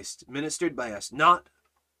of Christ, ministered by us,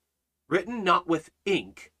 written not with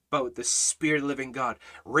ink, but with the Spirit of the living God,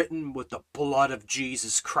 written with the blood of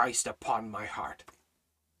Jesus Christ upon my heart.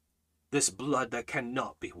 This blood that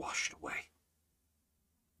cannot be washed away.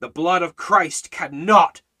 The blood of Christ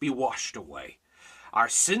cannot be washed away. Our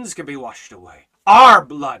sins can be washed away. Our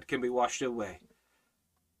blood can be washed away.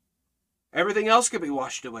 Everything else can be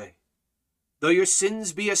washed away. Though your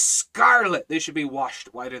sins be as scarlet, they should be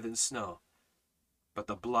washed whiter than snow. But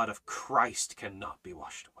the blood of Christ cannot be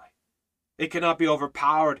washed away. It cannot be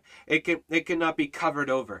overpowered. It cannot be covered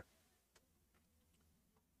over.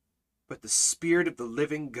 But the Spirit of the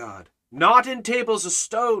living God, not in tables of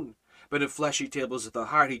stone, but in fleshy tables of the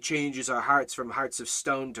heart, he changes our hearts from hearts of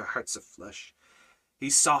stone to hearts of flesh. He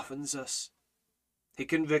softens us. He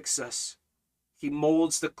convicts us. He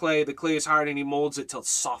molds the clay. The clay is hard and he molds it till it's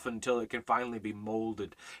softened, till it can finally be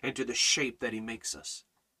molded into the shape that he makes us.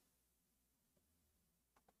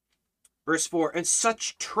 Verse 4, and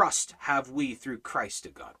such trust have we through Christ to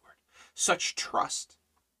Godward. Such trust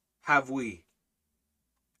have we.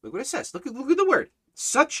 Look what it says. Look at the word.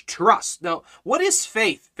 Such trust. Now, what is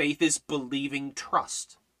faith? Faith is believing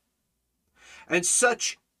trust. And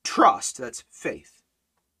such trust, that's faith.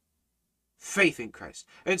 Faith in Christ.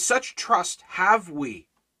 And such trust have we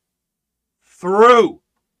through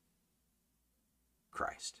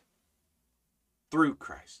Christ. Through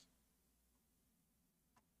Christ.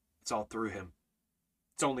 It's all through him.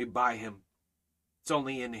 It's only by him. It's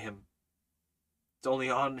only in him. It's only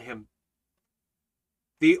on him.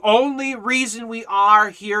 The only reason we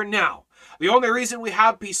are here now, the only reason we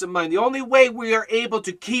have peace of mind, the only way we are able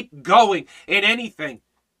to keep going in anything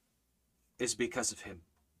is because of him.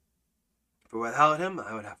 For without him,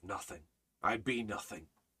 I would have nothing. I'd be nothing.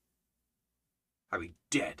 I'd be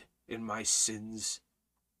dead in my sins,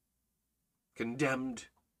 condemned,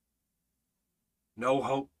 no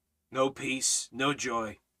hope, no peace, no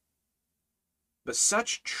joy. But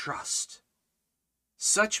such trust,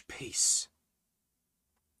 such peace,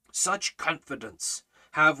 such confidence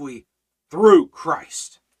have we through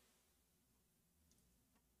Christ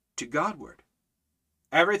to Godward.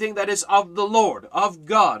 Everything that is of the Lord, of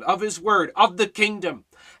God, of his word, of the kingdom,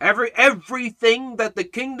 everything that the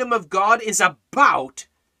kingdom of God is about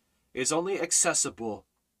is only accessible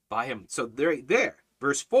by him. So there,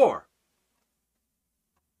 verse 4,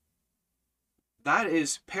 that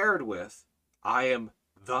is paired with, I am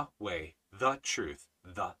the way, the truth,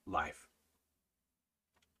 the life.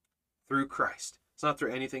 Through Christ. It's not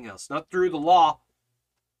through anything else. Not through the law.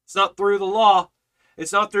 It's not through the law.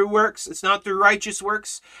 It's not through works. It's not through righteous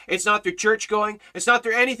works. It's not through church going. It's not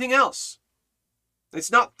through anything else.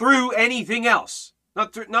 It's not through anything else.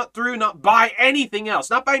 Not by anything else.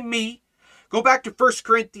 Not by me. Go back to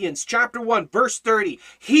 2Corinthians chapter 1, verse 30.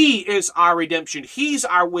 He is our redemption. He's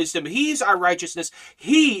our wisdom. He's our righteousness.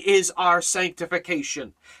 He is our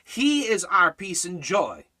sanctification. He is our peace and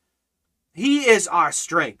joy. He is our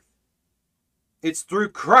strength. It's through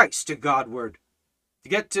Christ to Godward. To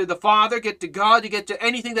get to the Father, get to God, to get to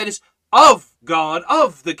anything that is of God,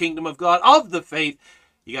 of the kingdom of God, of the faith,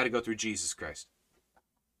 you got to go through Jesus Christ.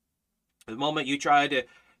 The moment you try to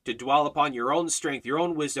dwell upon your own strength, your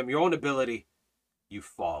own wisdom, your own ability, you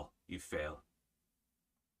fall, you fail.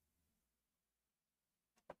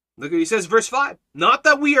 Look what he says, verse 5. Not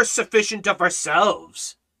that we are sufficient of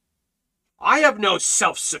ourselves. I have no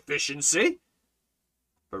self-sufficiency,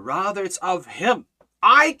 but rather it's of him.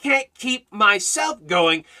 I can't keep myself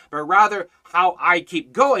going, but rather how I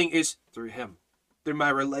keep going is through him, through my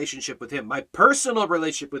relationship with him, my personal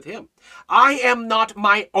relationship with him. I am not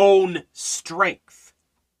my own strength.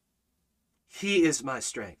 He is my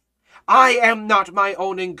strength. I am not my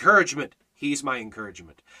own encouragement. He's my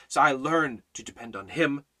encouragement. So I learn to depend on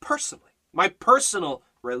him personally, my personal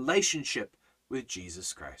relationship with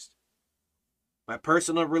Jesus Christ, my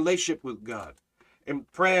personal relationship with God. In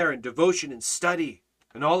prayer and devotion and study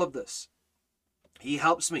and all of this, he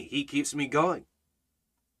helps me. He keeps me going.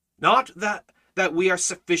 Not that we are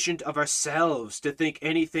sufficient of ourselves to think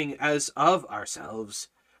anything as of ourselves,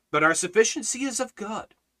 but our sufficiency is of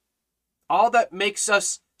God. All that makes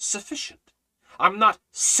us sufficient. I'm not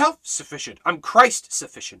self-sufficient. I'm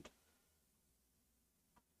Christ-sufficient.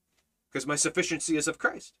 Because my sufficiency is of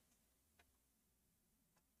Christ.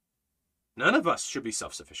 None of us should be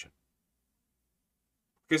self-sufficient.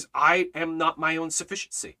 Because I am not my own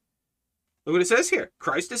sufficiency. Look what it says here.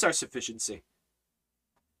 Christ is our sufficiency.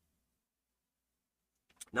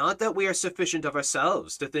 Not that we are sufficient of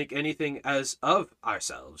ourselves to think anything as of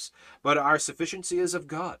ourselves, but our sufficiency is of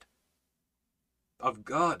God. Of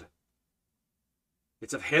God.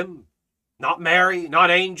 It's of him. Not Mary,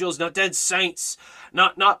 not angels, not dead saints,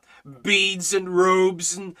 not beads and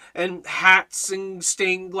robes and hats and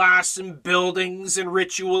stained glass and buildings and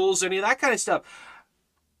rituals, any of that kind of stuff.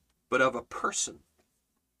 But of a person.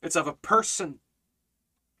 It's of a person.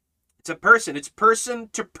 It's a person. It's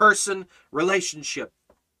person-to-person relationship.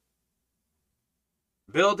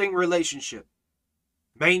 Building relationship.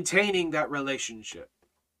 Maintaining that relationship.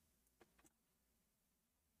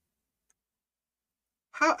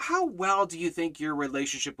 How well do you think your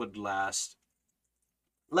relationship would last?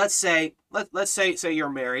 Let's say you're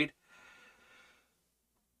married.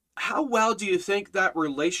 How well do you think that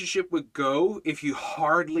relationship would go if you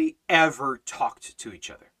hardly ever talked to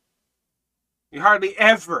each other? You hardly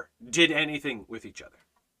ever did anything with each other.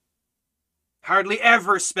 Hardly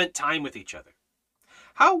ever spent time with each other.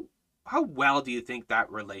 How well do you think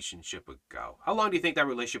that relationship would go? How long do you think that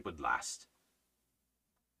relationship would last?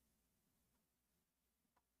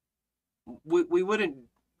 We wouldn't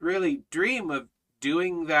really dream of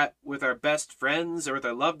doing that with our best friends or with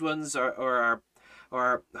our loved ones or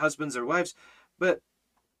our husbands or wives, but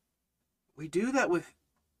we do that with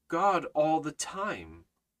God all the time.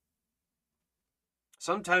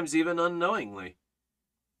 Sometimes even unknowingly.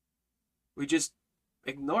 We just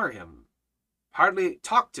ignore him, hardly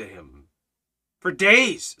talk to him, for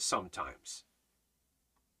days sometimes.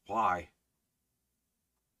 Why?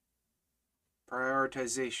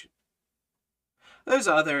 Prioritization. There's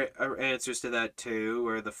other answers to that too,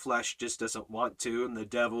 where the flesh just doesn't want to, and the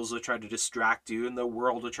devils will try to distract you, and the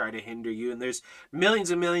world will try to hinder you, and there's millions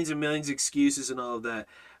and millions and millions of excuses and all of that.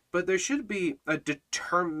 But there should be a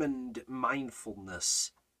determined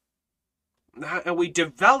mindfulness. And we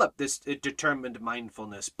develop this determined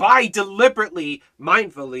mindfulness by deliberately,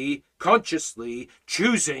 mindfully, consciously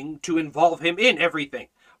choosing to involve him in everything.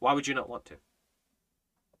 Why would you not want to?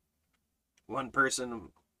 One person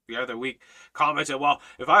the other week commented, well,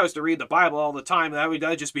 if I was to read the Bible all the time,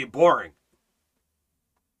 that'd just be boring.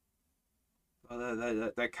 Well,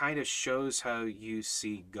 that kind of shows how you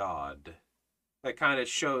see God. That kind of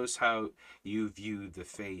shows how you view the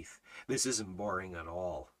faith. This isn't boring at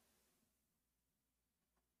all.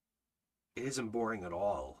 It isn't boring at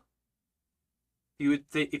all.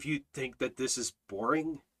 If you think that this is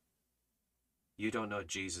boring, you don't know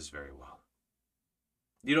Jesus very well.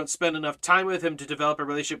 You don't spend enough time with him to develop a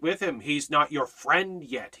relationship with him. He's not your friend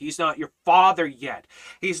yet. He's not your father yet.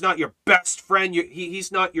 He's not your best friend.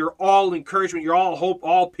 He's not your all encouragement, your all hope,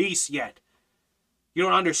 all peace yet. You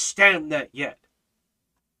don't understand that yet.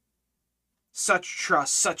 Such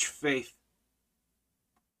trust, such faith.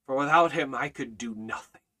 For without him, I could do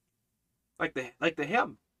nothing. Like the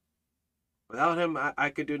hymn. Without him, I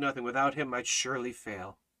could do nothing. Without him, I'd surely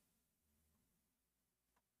fail.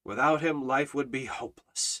 Without him, life would be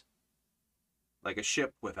hopeless, like a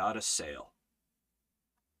ship without a sail.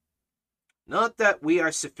 Not that we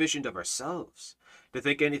are sufficient of ourselves to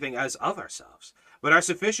think anything as of ourselves, but our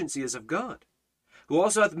sufficiency is of God, who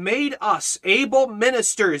also hath made us able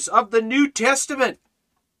ministers of the New Testament,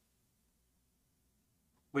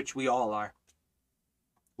 which we all are.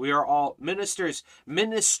 We are all ministers,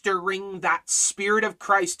 ministering that Spirit of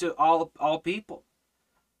Christ to all people.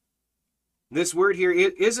 This word here,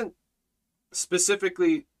 it isn't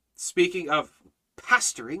specifically speaking of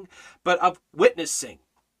pastoring, but of witnessing.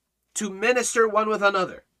 To minister one with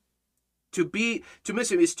another. To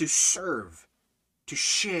minister is to serve, to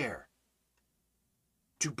share,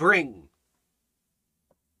 to bring.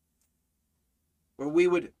 Where we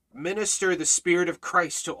would minister the Spirit of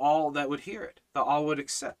Christ to all that would hear it, that all would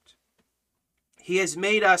accept. He has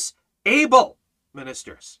made us able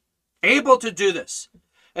ministers, able to do this.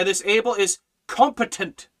 And this able is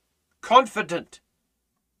competent, confident.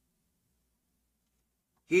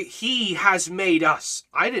 He has made us.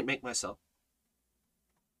 I didn't make myself.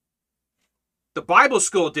 The Bible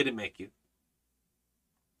school didn't make you.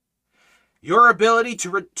 Your ability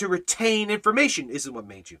to retain information isn't what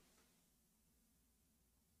made you.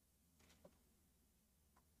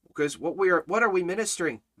 Because what are we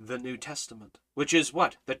ministering? The New Testament. Which is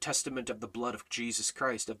what? The testament of the blood of Jesus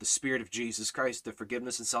Christ, of the Spirit of Jesus Christ, the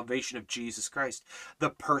forgiveness and salvation of Jesus Christ, the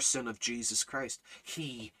person of Jesus Christ.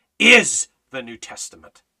 He is the New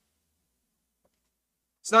Testament.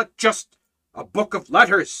 It's not just a book of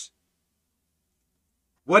letters.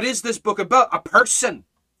 What is this book about? A person.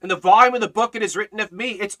 In the volume of the book it is written of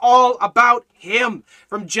me. It's all about him.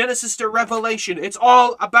 From Genesis to Revelation, it's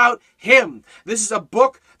all about him. This is a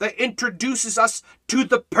book that introduces us to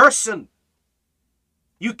the person.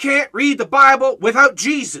 You can't read the Bible without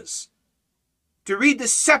Jesus. To read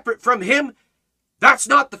this separate from him, that's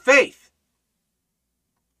not the faith.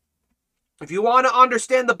 If you want to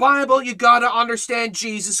understand the Bible, you got to understand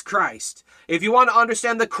Jesus Christ. If you want to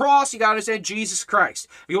understand the cross, you got to understand Jesus Christ.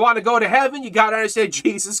 If you want to go to heaven, you got to understand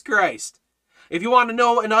Jesus Christ. If you want to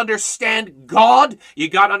know and understand God, you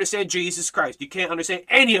got to understand Jesus Christ. You can't understand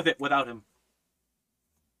any of it without him.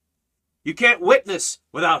 You can't witness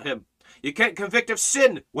without him. You can't convict of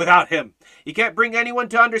sin without him. You can't bring anyone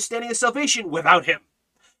to understanding of salvation without him.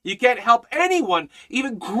 You can't help anyone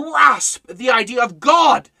even grasp the idea of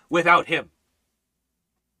God without him.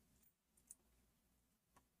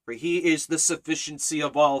 For he is the sufficiency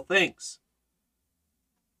of all things.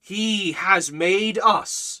 He has made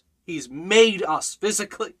us. He's made us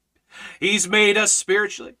physically. He's made us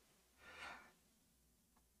spiritually.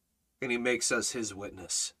 And he makes us his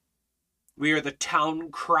witness. We are the town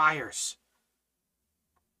criers,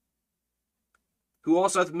 who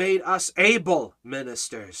also hath made us able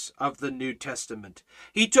ministers of the New Testament.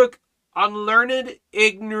 He took unlearned,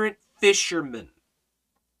 ignorant fishermen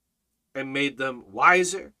and made them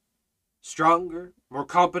wiser stronger, more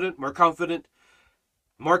competent, more confident,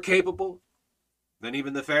 more capable than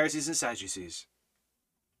even the Pharisees and Sadducees.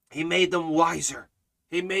 He made them wiser.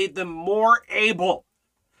 He made them more able,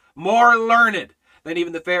 more learned than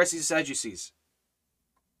even the Pharisees and Sadducees.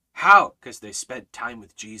 How? Because they spent time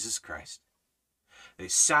with Jesus Christ. They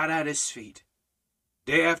sat at his feet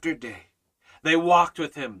day after day. They walked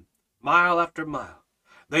with him mile after mile.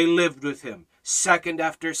 They lived with him second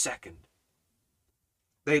after second.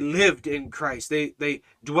 They lived in Christ. They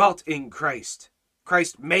dwelt in Christ.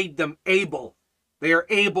 Christ made them able. They are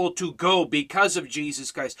able to go because of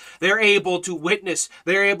Jesus Christ. They're able to witness.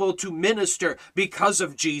 They're able to minister because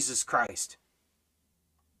of Jesus Christ.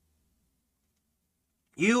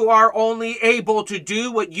 You are only able to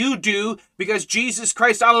do what you do because Jesus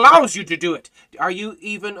Christ allows you to do it. Are you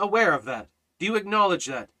even aware of that? Do you acknowledge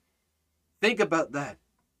that? Think about that.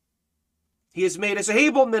 He has made us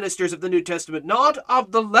able ministers of the New Testament, not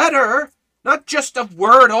of the letter, not just of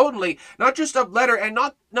word only, not just of letter, and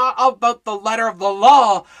not about the letter of the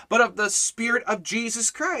law, but of the Spirit of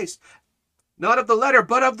Jesus Christ. Not of the letter,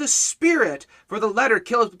 but of the Spirit. For the letter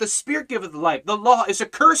killeth, but the Spirit giveth life. The law is a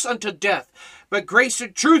curse unto death, but grace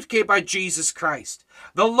and truth came by Jesus Christ.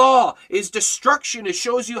 The law is destruction. It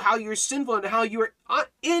shows you how you're sinful and how you're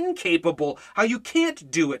incapable, how you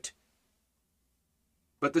can't do it.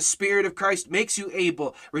 But the Spirit of Christ makes you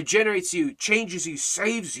able, regenerates you, changes you,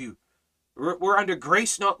 saves you. We're under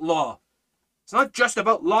grace, not law. It's not just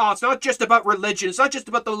about law. It's not just about religion. It's not just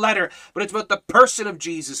about the letter, but it's about the person of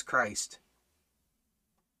Jesus Christ,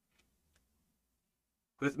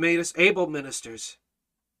 who hath made us able ministers.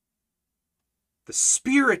 The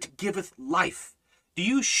Spirit giveth life. Do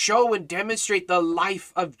you show and demonstrate the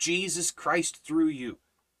life of Jesus Christ through you?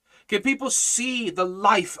 Can people see the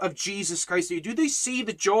life of Jesus Christ through you? Do they see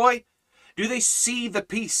the joy? Do they see the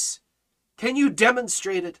peace? Can you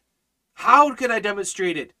demonstrate it? How can I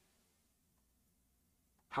demonstrate it?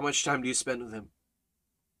 How much time do you spend with him?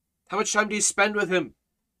 How much time do you spend with him?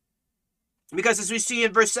 Because as we see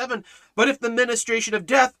in verse 7, but if the ministration of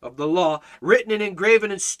death, of the law, written and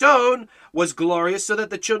engraven in stone, was glorious, so that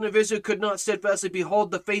the children of Israel could not steadfastly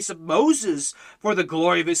behold the face of Moses for the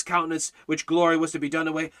glory of his countenance, which glory was to be done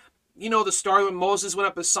away. You know the story when Moses went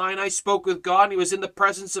up to Sinai, spoke with God, and he was in the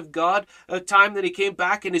presence of God. A time that he came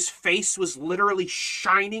back and his face was literally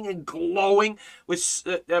shining and glowing because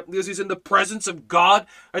he's in the presence of God.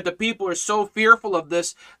 And the people are so fearful of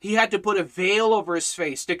this, he had to put a veil over his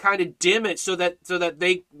face to kind of dim it so that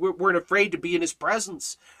they weren't afraid to be in his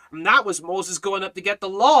presence. And that was Moses going up to get the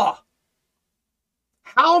law.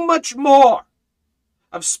 How much more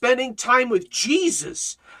of spending time with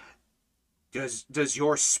Jesus does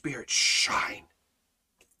your spirit shine?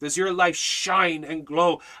 Does your life shine and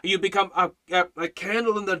glow? You become a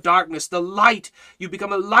candle in the darkness, the light. You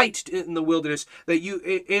become a light in the wilderness, that you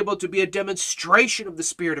are able to be a demonstration of the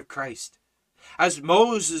Spirit of Christ. As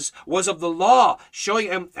Moses was of the law, showing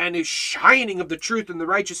him and is shining of the truth and the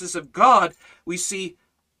righteousness of God, we see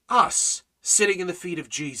us sitting in the feet of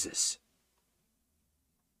Jesus.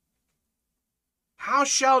 How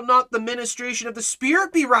shall not the ministration of the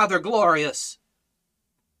Spirit be rather glorious?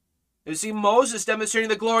 You see Moses demonstrating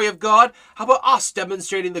the glory of God. How about us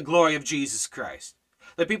demonstrating the glory of Jesus Christ?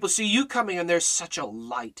 That people see you coming and there's such a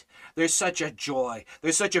light. There's such a joy.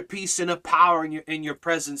 There's such a peace and a power in your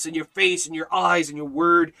presence, in your face, in your eyes, in your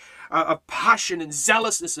word, a passion and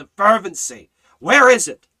zealousness and fervency. Where is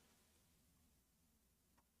it?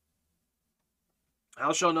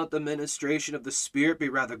 How shall not the ministration of the Spirit be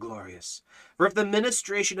rather glorious? For if the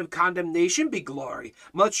ministration of condemnation be glory,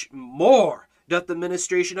 much more doth the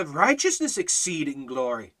ministration of righteousness exceed in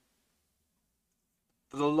glory.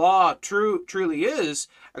 For the law truly is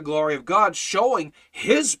a glory of God, showing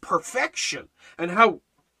his perfection, and how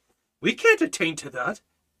we can't attain to that.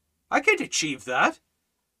 I can't achieve that.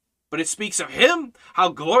 But it speaks of him, how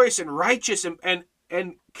glorious and righteous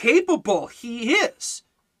and capable he is.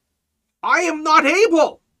 I am not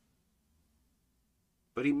able,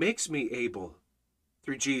 but he makes me able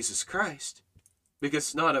through Jesus Christ, because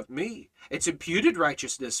it's not of me. It's imputed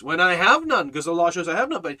righteousness when I have none, because the law shows I have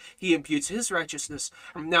none, but he imputes his righteousness.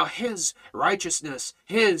 And now his righteousness,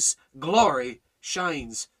 his glory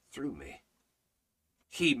shines through me.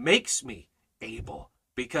 He makes me able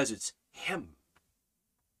because it's him.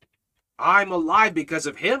 I'm alive because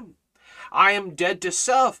of him. I am dead to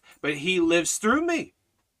self, but he lives through me.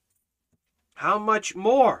 How much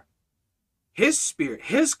more his Spirit,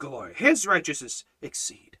 his glory, his righteousness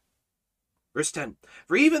exceed? Verse 10,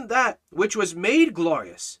 for even that which was made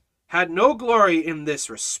glorious had no glory in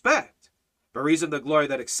this respect, by reason of the glory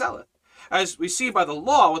that excelleth. As we see by the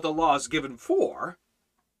law, what the law is given for,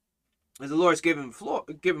 as the Lord is given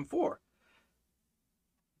for,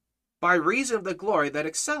 by reason of the glory that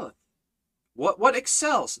excelleth. What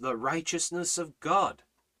excels? The righteousness of God.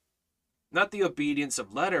 Not the obedience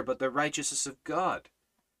of letter, but the righteousness of God.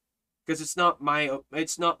 Because it's not my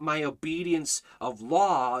obedience of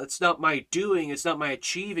law, it's not my doing, it's not my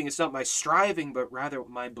achieving, it's not my striving, but rather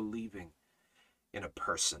my believing in a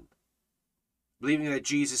person. Believing that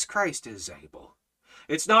Jesus Christ is able.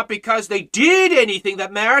 It's not because they did anything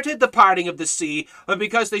that merited the parting of the sea, but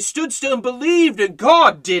because they stood still and believed, and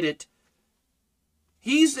God did it.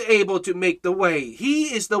 He's able to make the way.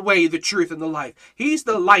 He is the way, the truth, and the life. He's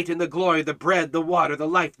the light and the glory, the bread, the water, the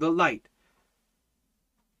life, the light.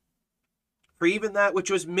 For even that which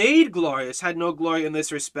was made glorious had no glory in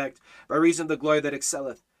this respect, by reason of the glory that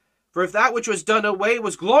excelleth. For if that which was done away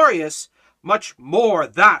was glorious, much more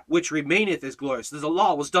that which remaineth is glorious. The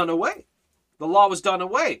law was done away. The law was done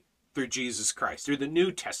away through Jesus Christ, through the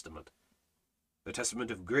New Testament, the Testament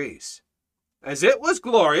of grace. As it was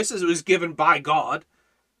glorious, as it was given by God,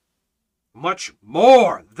 much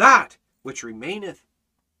more that which remaineth,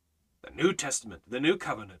 the New Testament, the New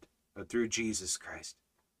Covenant, through Jesus Christ.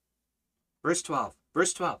 Verse 12.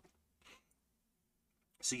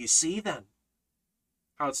 So you see then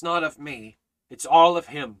how it's not of me, it's all of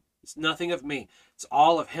him. It's nothing of me, it's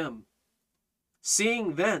all of him.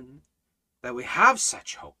 Seeing then that we have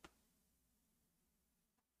such hope,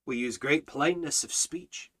 we use great plainness of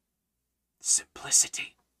speech,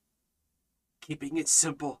 simplicity, keeping it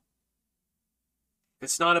simple.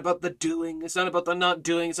 It's not about the doing, it's not about the not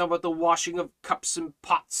doing, it's not about the washing of cups and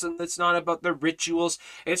pots, and it's not about the rituals,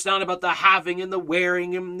 it's not about the having and the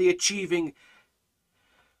wearing and the achieving.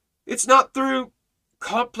 It's not through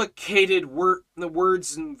complicated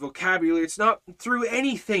words and vocabulary, it's not through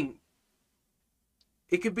anything.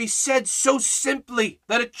 It can be said so simply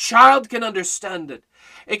that a child can understand it.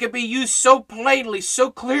 It can be used so plainly, so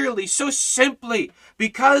clearly, so simply,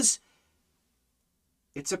 because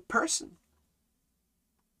it's a person.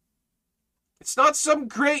 It's not some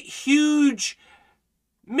great, huge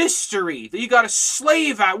mystery that you got to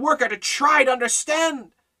slave at, work at, to try to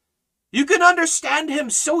understand. You can understand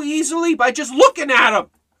him so easily by just looking at him.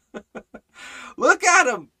 Look at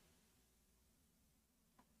him.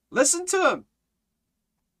 Listen to him.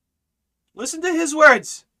 Listen to his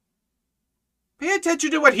words. Pay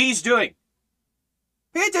attention to what he's doing.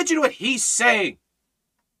 Pay attention to what he's saying.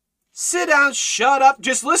 Sit down, shut up,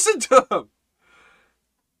 just listen to him.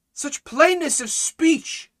 Such plainness of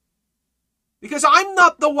speech. Because I'm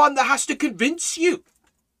not the one that has to convince you.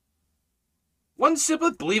 One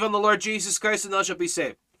simple, believe on the Lord Jesus Christ and thou shalt be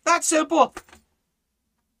saved. That's simple.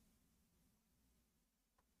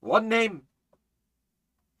 One name.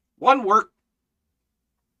 One work.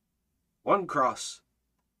 One cross.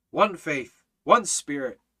 One faith. One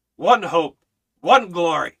spirit. One hope. One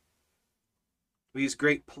glory. We use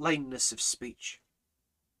great plainness of speech.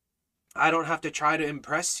 I don't have to try to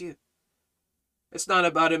impress you. It's not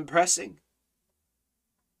about impressing.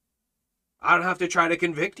 I don't have to try to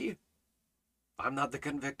convict you. I'm not the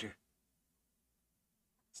convictor.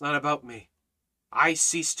 It's not about me. I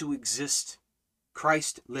cease to exist.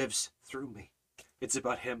 Christ lives through me. It's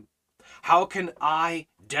about him. How can I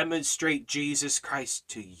demonstrate Jesus Christ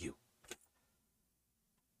to you?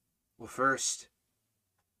 Well, first,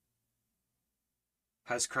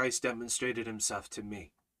 has Christ demonstrated himself to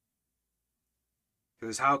me?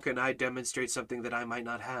 Because how can I demonstrate something that I might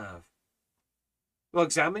not have? Well,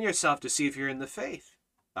 examine yourself to see if you're in the faith.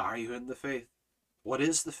 Are you in the faith? What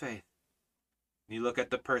is the faith? You look at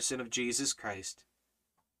the person of Jesus Christ.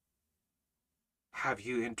 Have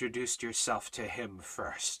you introduced yourself to him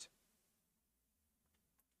first?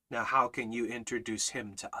 Now, how can you introduce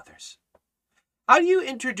him to others? How do you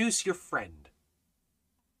introduce your friend?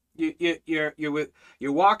 You're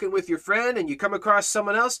walking with your friend and you come across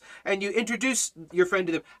someone else and you introduce your friend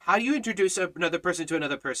to them. How do you introduce another person to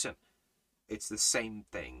another person? It's the same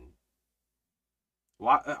thing.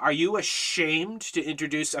 Are you ashamed to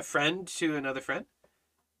introduce a friend to another friend?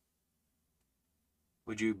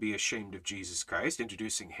 Would you be ashamed of Jesus Christ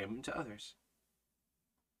introducing him to others?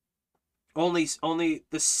 Only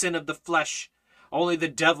the sin of the flesh, only the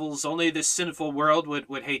devils, only the sinful world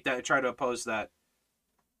would hate that and try to oppose that.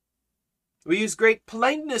 We use great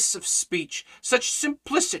plainness of speech, such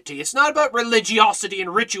simplicity. It's not about religiosity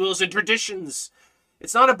and rituals and traditions.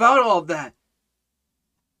 It's not about all of that.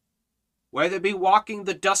 Whether it be walking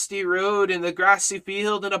the dusty road in the grassy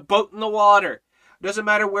field in a boat in the water. It doesn't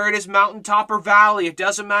matter where it is, mountaintop or valley. It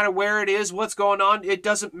doesn't matter where it is, what's going on. It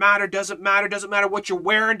doesn't matter what you're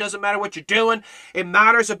wearing, doesn't matter what you're doing. It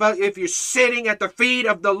matters about if you're sitting at the feet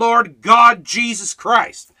of the Lord God Jesus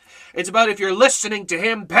Christ. It's about if you're listening to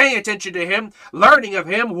him, paying attention to him, learning of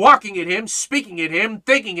him, walking in him, speaking in him,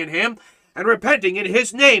 thinking in him, and repenting in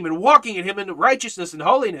his name, and walking in him in righteousness and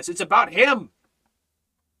holiness. It's about him.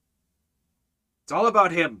 It's all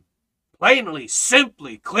about him. Plainly,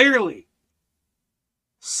 simply, clearly.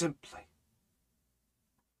 Simply.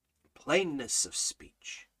 Plainness of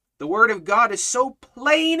speech. The word of God is so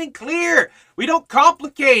plain and clear. We don't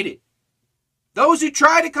complicate it. Those who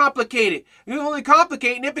try to complicate it, you're only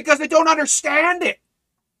complicating it because they don't understand it.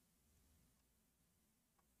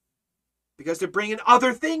 Because they're bringing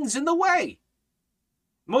other things in the way.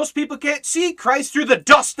 Most people can't see Christ through the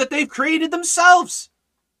dust that they've created themselves.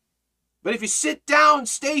 But if you sit down,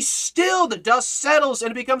 stay still, the dust settles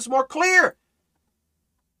and it becomes more clear.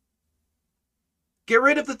 Get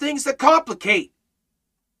rid of the things that complicate.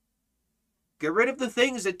 Get rid of the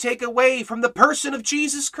things that take away from the person of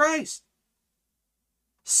Jesus Christ.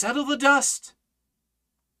 Settle the dust.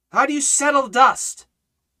 How do you settle dust?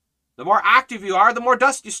 The more active you are, the more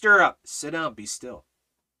dust you stir up. Sit down, be still.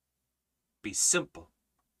 Be simple.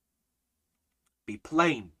 Be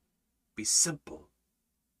plain. Be simple.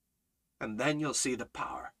 And then you'll see the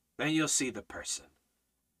power. Then you'll see the person.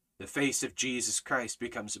 The face of Jesus Christ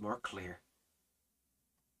becomes more clear.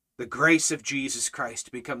 The grace of Jesus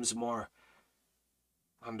Christ becomes more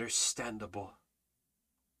understandable,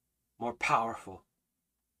 more powerful.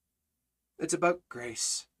 It's about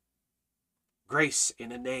grace. Grace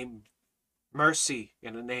in a name. Mercy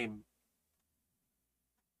in a name.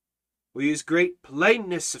 We use great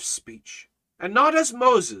plainness of speech, and not as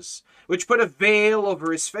Moses, which put a veil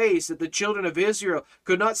over his face, that the children of Israel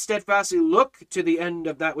could not steadfastly look to the end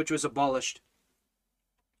of that which was abolished.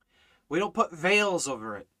 We don't put veils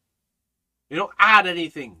over it. We don't add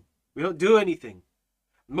anything. We don't do anything.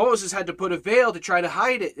 Moses had to put a veil to try to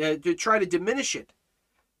hide it, to try to diminish it.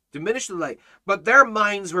 Diminish the light. But their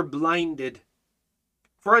minds were blinded.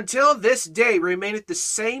 For until this day remaineth the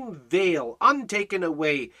same veil, untaken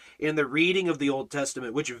away in the reading of the Old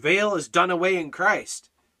Testament, which veil is done away in Christ.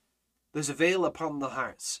 There's a veil upon the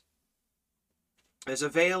hearts. There's a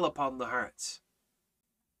veil upon the hearts.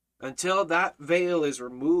 Until that veil is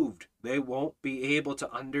removed, they won't be able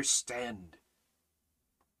to understand.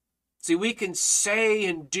 See, we can say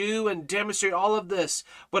and do and demonstrate all of this,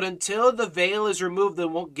 but until the veil is removed, they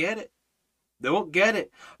won't get it. They won't get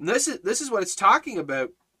it. And this is what it's talking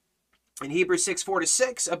about in Hebrews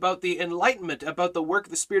 6:4-6, about the enlightenment, about the work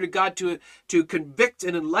of the Spirit of God to convict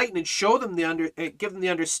and enlighten and show them give them the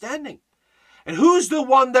understanding. And who's the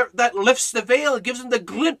one that lifts the veil and gives them the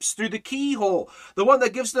glimpse through the keyhole? The one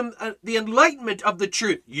that gives them the enlightenment of the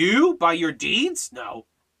truth? You, by your deeds? No.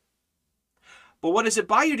 But what is it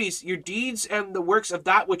by your deeds? Your deeds and the works of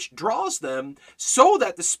that which draws them, so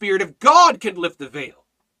that the Spirit of God can lift the veil.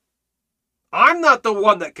 I'm not the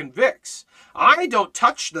one that convicts. I don't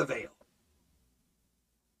touch the veil.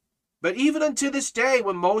 But even unto this day,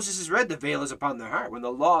 when Moses is read, the veil is upon their heart. When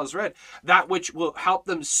the law is read, that which will help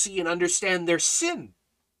them see and understand their sin.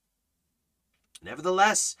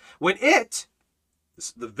 Nevertheless, when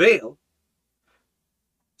the veil,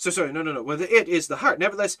 when the it is the heart.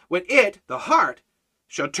 Nevertheless, when the heart,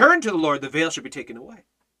 shall turn to the Lord, the veil shall be taken away.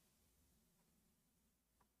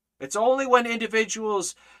 It's only when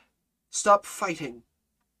individuals stop fighting,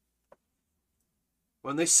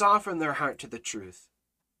 when they soften their heart to the truth,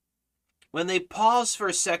 when they pause for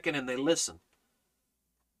a second and they listen.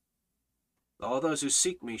 All those who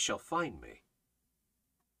seek me shall find me.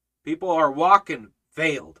 People are walking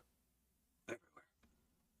veiled everywhere.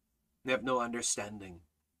 They have no understanding.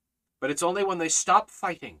 But it's only when they stop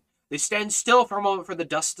fighting, they stand still for a moment for the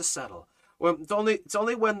dust to settle. It's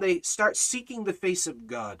only when they start seeking the face of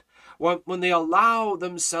God, when they allow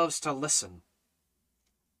themselves to listen.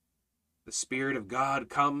 The Spirit of God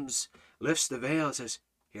comes, lifts the veil, and says,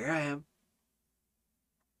 here I am.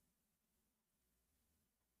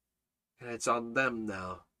 And it's on them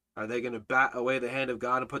now. Are they going to bat away the hand of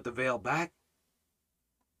God and put the veil back?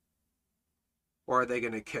 Or are they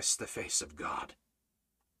going to kiss the face of God?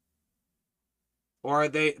 Or are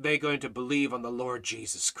they going to believe on the Lord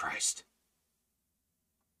Jesus Christ?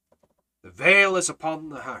 The veil is upon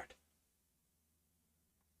the heart.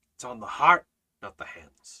 It's on the heart, not the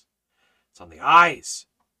hands. It's on the eyes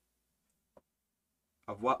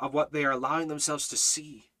of what they are allowing themselves to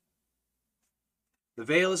see. The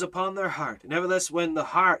veil is upon their heart. Nevertheless, when the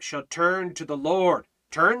heart shall turn to the Lord,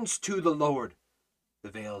 turns to the Lord,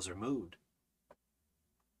 the veil is removed.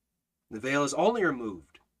 The veil is only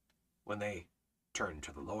removed when they turn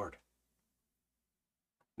to the Lord.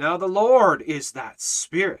 Now the Lord is that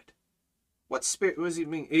Spirit. What Spirit? What does he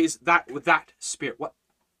mean? Is that with that Spirit?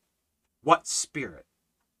 What Spirit?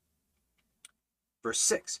 Verse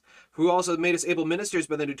 6, who also made us able ministers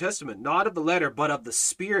by the New Testament, not of the letter, but of the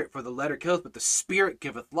Spirit, for the letter killeth, but the Spirit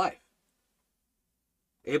giveth life.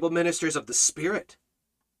 Able ministers of the Spirit.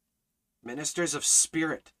 Ministers of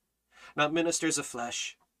Spirit. Not ministers of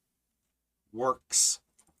flesh. Works.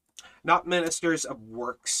 Not ministers of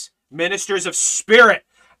works. Ministers of Spirit,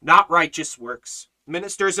 not righteous works.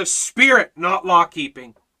 Ministers of Spirit, not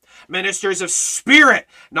law-keeping. Ministers of Spirit,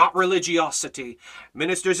 not religiosity.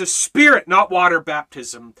 Ministers of Spirit, not water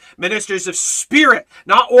baptism. Ministers of Spirit,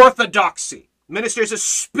 not orthodoxy. Ministers of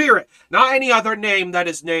Spirit, not any other name that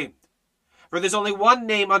is named. For there's only one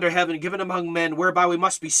name under heaven given among men whereby we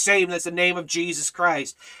must be saved, and that's the name of Jesus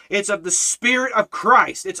Christ. It's of the Spirit of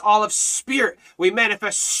Christ. It's all of Spirit. We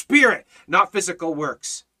manifest Spirit, not physical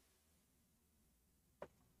works.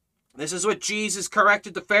 This is what Jesus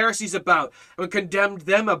corrected the Pharisees about and condemned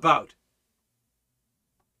them about.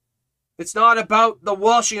 It's not about the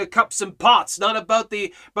washing of cups and pots, not about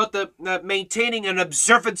the maintaining and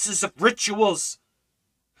observances of rituals.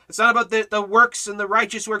 It's not about the works and the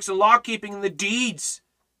righteous works and law-keeping and the deeds.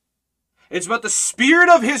 It's about the Spirit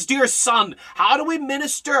of His dear Son. How do we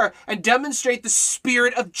minister and demonstrate the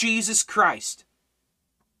Spirit of Jesus Christ?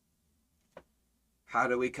 How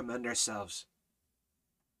do we commend ourselves?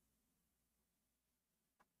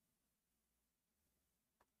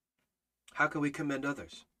 How can we commend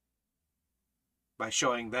others? By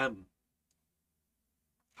showing them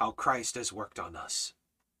how Christ has worked on us.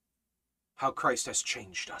 How Christ has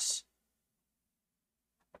changed us.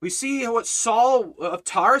 We see what Saul of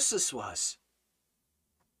Tarsus was.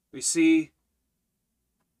 We see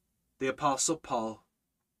the Apostle Paul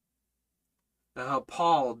and how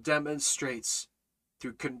Paul demonstrates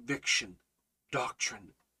through conviction,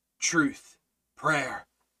 doctrine, truth, prayer,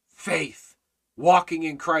 faith, walking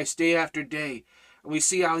in Christ day after day. And we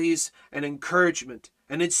see how he's an encouragement,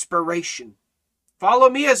 an inspiration. Follow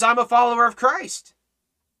me as I'm a follower of Christ.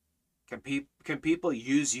 Can people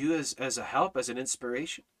use you as a help, as an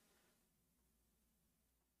inspiration?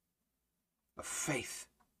 Of faith,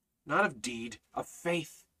 not of deed, of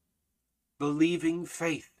faith. Believing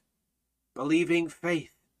faith. Believing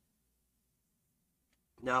faith.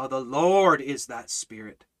 Now the Lord is that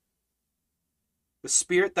Spirit. The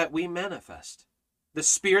Spirit that we manifest. The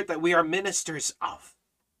Spirit that we are ministers of.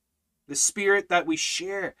 The Spirit that we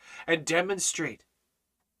share and demonstrate.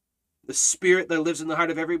 The Spirit that lives in the heart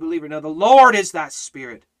of every believer. Now the Lord is that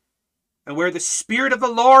Spirit. And where the Spirit of the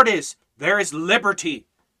Lord is, there is liberty.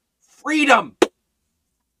 Freedom.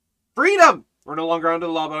 Freedom. We're no longer under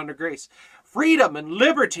the law, but under grace. Freedom and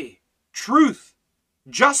liberty. Truth.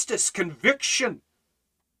 Justice. Conviction.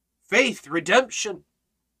 Faith. Redemption.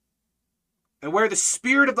 And where the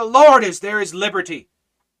Spirit of the Lord is, there is liberty.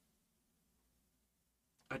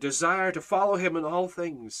 A desire to follow Him in all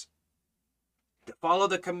things. To follow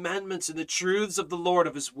the commandments and the truths of the Lord,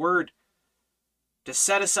 of His Word. To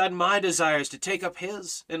set aside my desires, to take up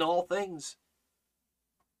His in all things.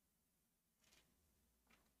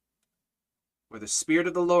 Where the Spirit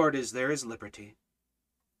of the Lord is, there is liberty.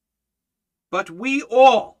 But we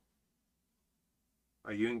all,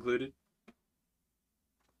 are you included?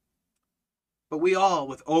 But we all,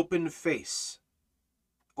 with open face.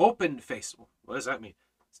 Open face. What does that mean?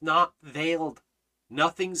 It's not veiled.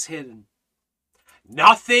 Nothing's hidden.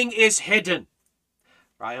 Nothing is hidden.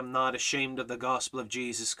 For I am not ashamed of the gospel of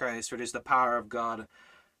Jesus Christ, for it is the power of God.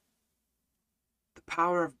 The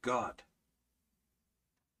power of God.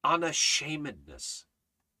 Unashamedness.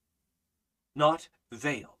 Not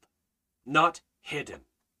veiled. Not hidden.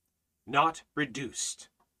 Not reduced.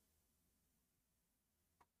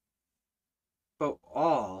 But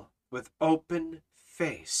all with open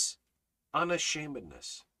face,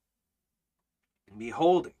 unashamedness, and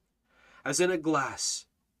beholding, as in a glass,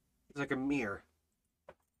 it's like a mirror,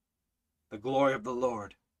 the glory of the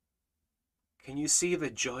Lord. Can you see the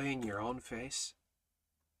joy in your own face?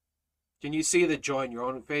 Can you see the joy in your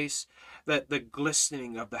own face? That the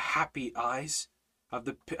glistening of the happy eyes, of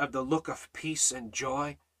the look of peace and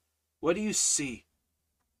joy? What do you see?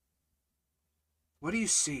 What do you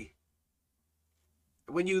see?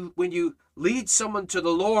 When you lead someone to the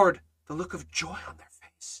Lord, the look of joy on their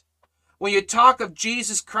face. When you talk of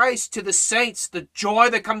Jesus Christ to the saints, the joy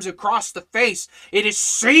that comes across the face, it is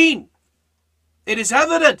seen. It is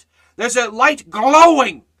evident. There's a light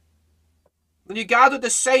glowing. When you gather the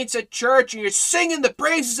saints at church and you're singing the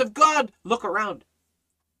praises of God, look around.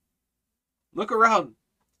 Look around.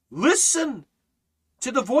 Listen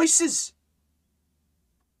to the voices.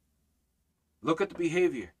 Look at the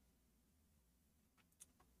behavior.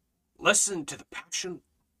 Listen to the passion.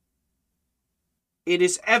 It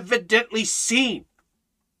is evidently seen.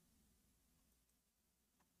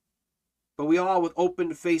 But we all, with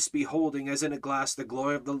open face beholding, as in a glass, the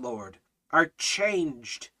glory of the Lord, are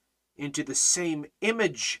changed into the same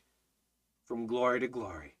image from glory to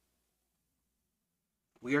glory.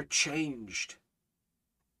 We are changed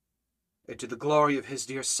into the glory of his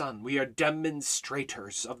dear Son. We are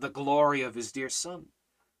demonstrators of the glory of his dear Son.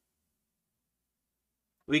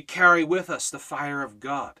 We carry with us the fire of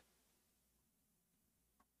God.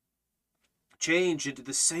 Change into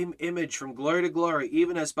the same image from glory to glory,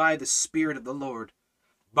 even as by the Spirit of the Lord.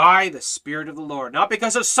 By the Spirit of the Lord. Not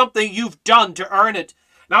because of something you've done to earn it.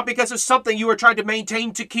 Not because of something you are trying to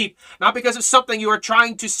maintain to keep. Not because of something you are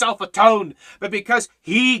trying to self-atone. But because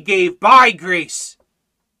he gave by grace.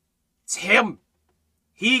 It's him.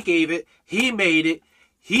 He gave it. He made it.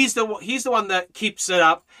 He's the one that keeps it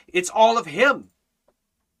up. It's all of him.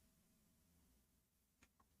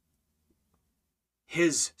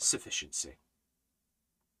 His sufficiency.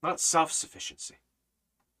 Not self-sufficiency.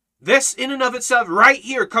 This in and of itself right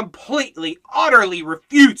here completely, utterly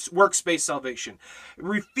refutes works-based salvation. It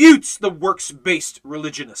refutes the works-based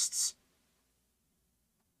religionists.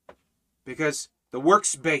 Because the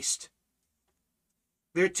works-based,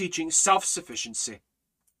 they're teaching self-sufficiency.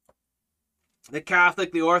 The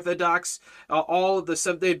Catholic, the Orthodox, all of the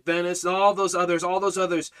Seventh-day Adventists, and all those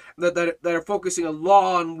others that are focusing on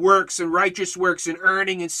law and works and righteous works and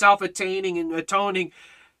earning and self-attaining and atoning,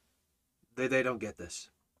 they don't get this.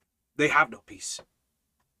 They have no peace.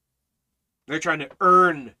 They're trying to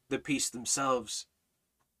earn the peace themselves.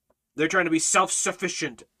 They're trying to be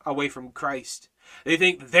self-sufficient away from Christ. They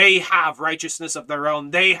think they have righteousness of their own.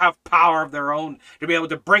 They have power of their own to be able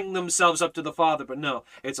to bring themselves up to the Father. But no,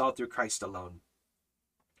 it's all through Christ alone.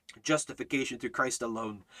 Justification through Christ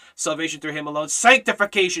alone. Salvation through him alone.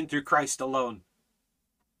 Sanctification through Christ alone.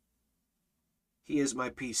 He is my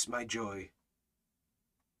peace, my joy.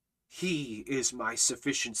 He is my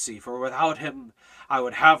sufficiency, for without him I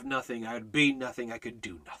would have nothing, I would be nothing, I could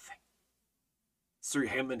do nothing. It's through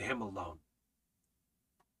him and him alone.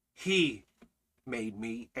 He made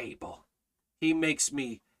me able. He makes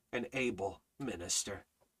me an able minister.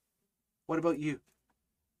 What about you?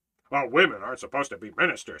 Well, women aren't supposed to be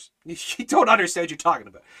ministers. You don't understand what you're talking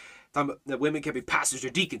about. That women can be pastors or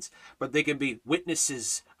deacons, but they can be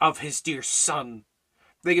witnesses of his dear Son.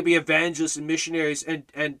 They can be evangelists and missionaries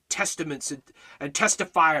and testaments and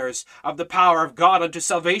testifiers of the power of God unto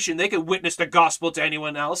salvation. They can witness the gospel to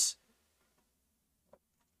anyone else.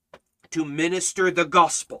 To minister the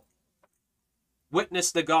gospel.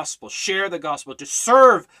 Witness the gospel. Share the gospel. To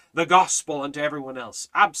serve the gospel unto everyone else.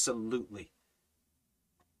 Absolutely.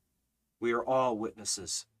 We are all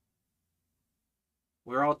witnesses.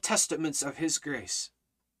 We are all testaments of his grace.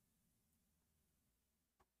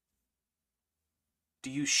 Do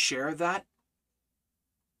you share that?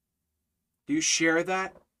 Do you share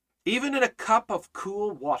that? Even in a cup of cool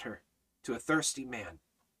water to a thirsty man.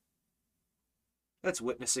 That's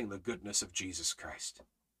witnessing the goodness of Jesus Christ.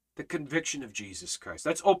 The conviction of Jesus Christ.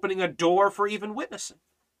 That's opening a door for even witnessing.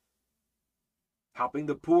 Helping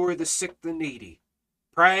the poor, the sick, the needy.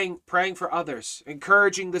 Praying for others.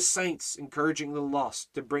 Encouraging the saints. Encouraging the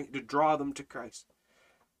lost to draw them to Christ.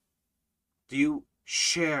 Do you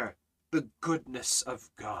share the goodness of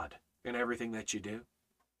God in everything that you do?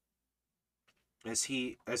 As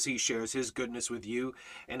he shares his goodness with you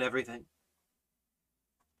in everything.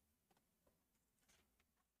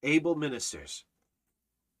 Able ministers.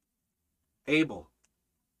 Able.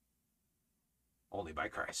 Only by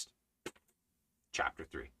Christ. Chapter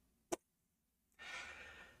 3.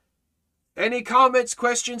 Any comments,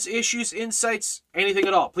 questions, issues, insights, anything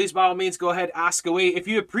at all, please by all means go ahead, ask away. If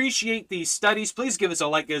you appreciate these studies, please give us a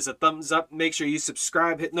like, give us a thumbs up. Make sure you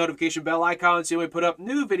subscribe, hit the notification bell icon so we put up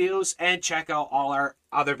new videos, and check out all our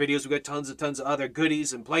other videos. We've got tons of other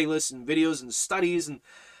goodies and playlists and videos and studies and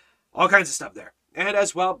all kinds of stuff there. And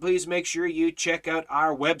as well, please make sure you check out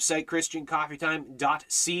our website,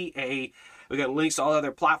 christiancoffeetime.ca. We got links to all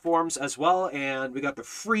other platforms as well, and we got the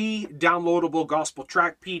free downloadable gospel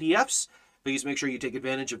tract PDFs. Please make sure you take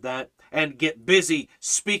advantage of that and get busy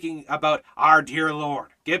speaking about our dear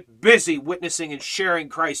Lord. Get busy witnessing and sharing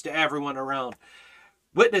Christ to everyone around.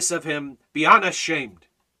 Witness of him, be unashamed.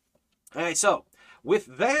 All right, so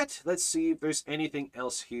with that, let's see if there's anything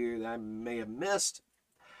else here that I may have missed.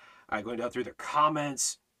 All right, going down through the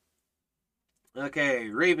comments. Okay,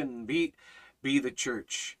 Raven, be the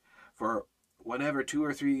church. For whenever 2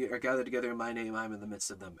 or 3 are gathered together in my name, I'm in the midst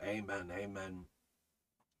of them. Amen, amen.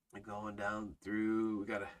 Going down through, we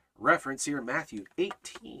got a reference here, Matthew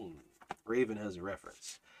 18. Raven has a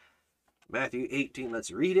reference. Matthew 18,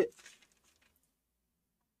 let's read it.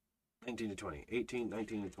 19 to 20. 18,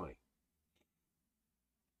 19 to 20.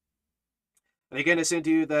 And again, I say to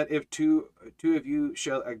you that if two of you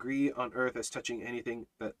shall agree on earth as touching anything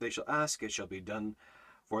that they shall ask, it shall be done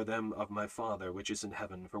for them of my Father which is in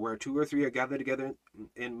heaven. For where 2 or 3 are gathered together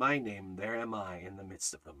in my name, there am I in the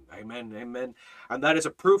midst of them. Amen, amen. And that is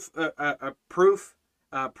a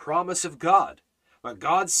promise of God. When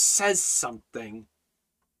God says something,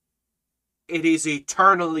 it is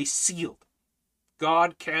eternally sealed.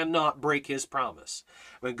 God cannot break his promise.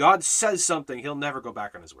 When God says something, he'll never go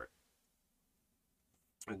back on his word.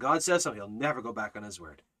 When God says something, he'll never go back on his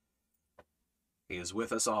word. He is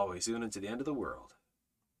with us always, even into the end of the world.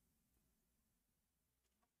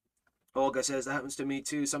 Olga says, that happens to me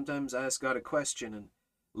too. Sometimes I ask God a question, and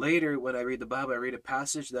later when I read the Bible, I read a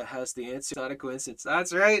passage that has the answer. It's not a coincidence.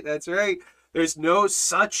 That's right, that's right. There's no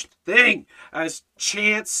such thing as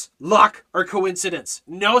chance, luck, or coincidence.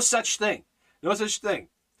 No such thing. No such thing.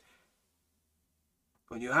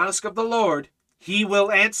 When you ask of the Lord, he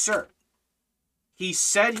will answer. He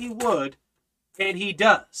said he would, and he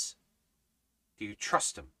does. Do you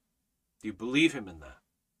trust him? Do you believe him in that?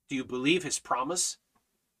 Do you believe his promise?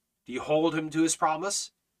 Do you hold him to his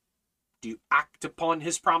promise? Do you act upon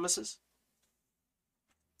his promises?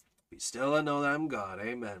 Be still and know that I'm God.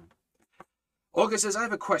 Amen. Olga says, I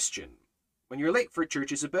have a question. When you're late for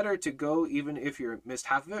church, is it better to go even if you're missed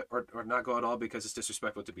half of it, or not go at all because it's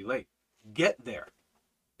disrespectful to be late? Get there.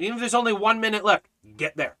 Even if there's only 1 minute left,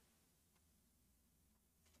 get there.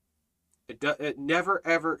 It never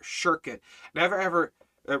ever shirk it. Never ever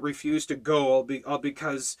refuse to go all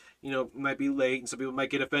because, it might be late and some people might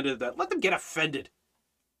get offended at that. Let them get offended.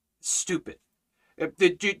 Stupid.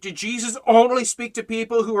 Did Jesus only speak to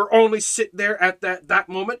people who were only sit there at that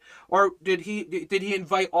moment, or did he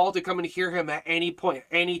invite all to come and hear him at any point,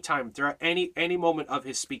 any time, throughout any moment of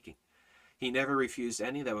his speaking? He never refused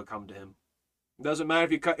any that would come to him. It doesn't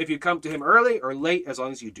matter if you come to him early or late, as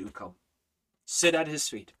long as you do come. Sit at his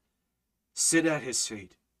feet. Sit at his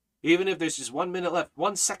feet. Even if there's just 1 minute left,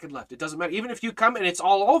 1 second left, it doesn't matter. Even if you come and it's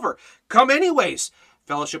all over, come anyways.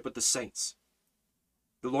 Fellowship with the saints.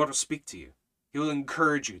 The Lord will speak to you. He will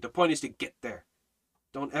encourage you. The point is to get there.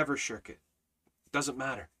 Don't ever shirk it. It doesn't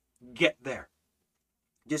matter. Get there.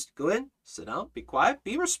 Just go in, sit down, be quiet,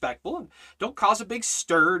 be respectful, and don't cause a big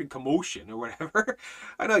stir and commotion or whatever.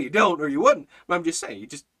 I know you don't or you wouldn't, but I'm just saying, you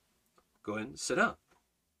just go in, sit down.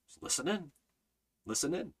 Just listen in.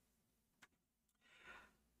 Listen in.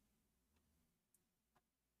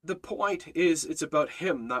 The point is, it's about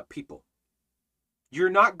him, not people. You're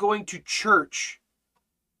not going to church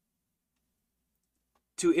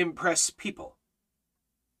to impress people.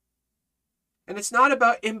 And it's not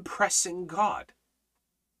about impressing God.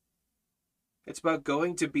 It's about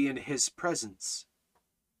going to be in his presence.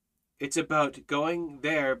 It's about going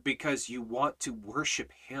there because you want to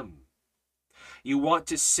worship him. You want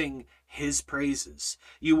to sing his praises.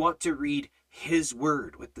 You want to read his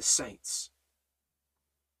word with the saints.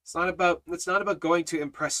 It's not about going to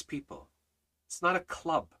impress people. It's not a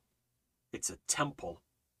club. It's a temple.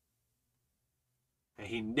 And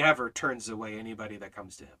he never turns away anybody that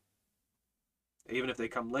comes to him, even if they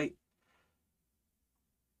come late.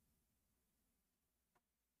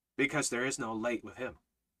 Because there is no late with him.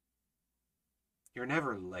 You're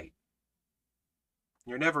never late.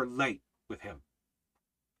 You're never late with him.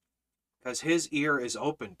 Because his ear is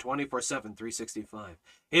open 24/7, 365.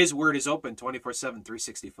 His word is open 24/7,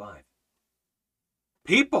 365.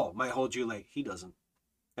 People might hold you late. He doesn't.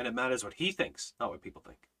 And it matters what he thinks, not what people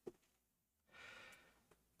think.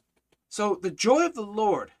 So the joy of the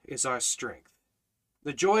Lord is our strength.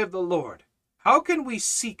 The joy of the Lord. How can we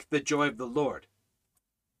seek the joy of the Lord?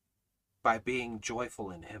 By being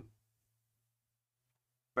joyful in him.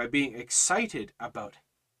 By being excited about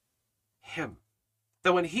him.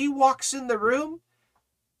 That when he walks in the room,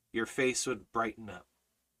 your face would brighten up.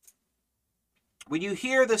 When you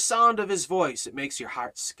hear the sound of his voice, it makes your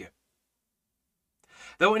heart skip.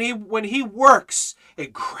 That when he works,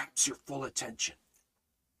 it grabs your full attention.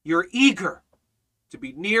 You're eager to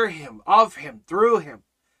be near him, of him, through him.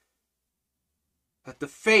 That the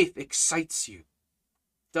faith excites you.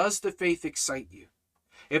 Does the faith excite you?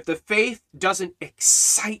 If the faith doesn't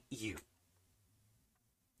excite you,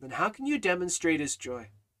 then how can you demonstrate his joy?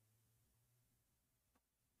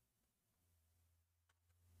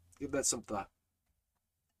 Give that some thought.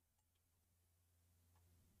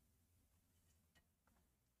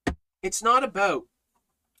 It's not about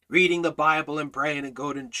reading the Bible and praying and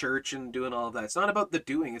going to church and doing all of that. It's not about the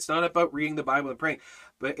doing. It's not about reading the Bible and praying.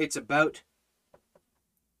 But it's about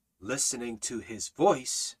listening to his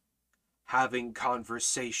voice, having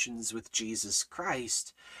conversations with Jesus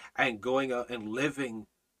Christ, and going out and living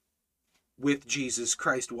with Jesus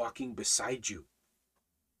Christ walking beside you.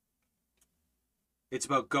 It's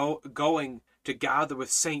about going to gather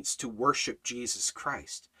with saints to worship Jesus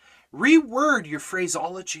Christ. Reword your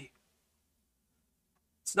phraseology.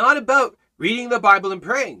 It's not about reading the Bible and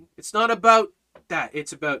praying. It's not about that.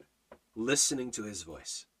 It's about listening to his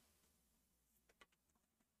voice.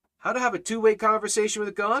 How to have a two-way conversation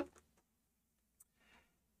with God?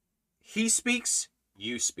 He speaks,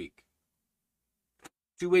 you speak.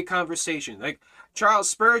 Two-way conversation. Like Charles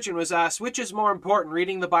Spurgeon was asked, which is more important,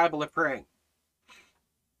 reading the Bible or praying?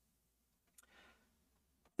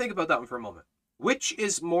 Think about that one for a moment. Which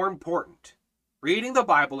is more important, reading the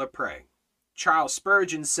Bible or praying? Charles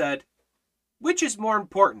Spurgeon said, which is more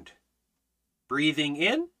important, breathing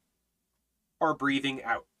in or breathing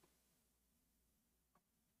out?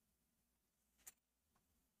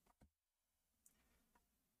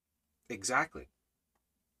 Exactly.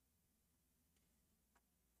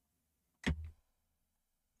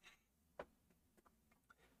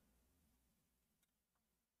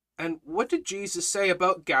 And what did Jesus say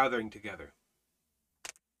about gathering together?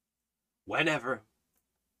 Whenever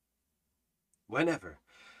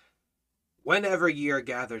ye are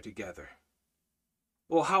gathered together.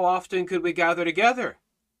 Well, how often could we gather together?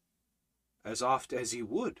 As oft as you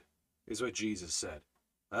would, is what Jesus said.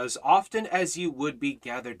 As often as you would be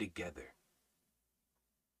gathered together.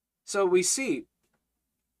 So we see,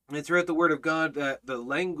 and throughout the Word of God, that the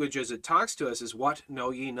language as it talks to us is, what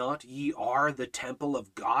know ye not? Ye are the temple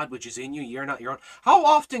of God, which is in you. Ye are not your own. How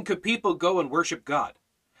often could people go and worship God?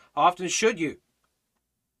 How often should you?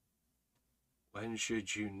 When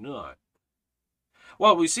should you not?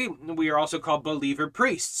 Well, we see we are also called believer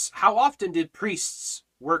priests. How often did priests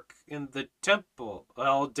work in the temple?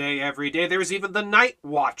 All day, every day. There was even the night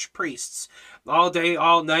watch priests. All day,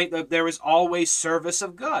 all night, there was always service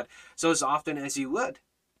of God. So as often as you would,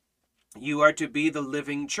 you are to be the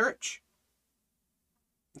living church.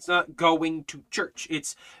 It's not going to church.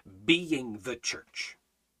 It's being the church.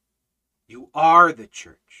 You are the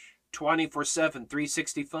church. 24/7,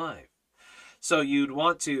 365. So you would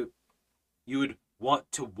want to,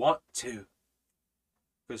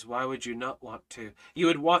 because why would you not want to? You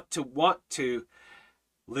would want to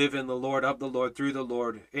live in the Lord, of the Lord, through the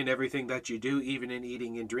Lord, in everything that you do, even in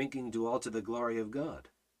eating and drinking, do all to the glory of God.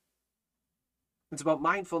 It's about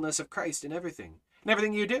mindfulness of Christ in everything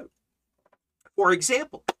you do. For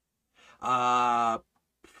example, last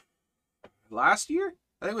year,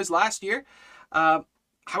 I think it was last year, I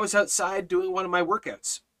was outside doing one of my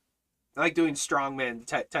workouts. I like doing strongman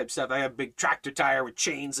type stuff. I have a big tractor tire with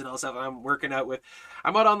chains and all stuff. I'm working out with.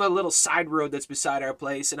 I'm out on the little side road that's beside our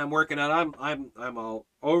place, and I'm working out. I'm all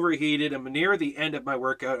overheated. I'm near the end of my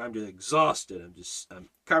workout. I'm just exhausted. I'm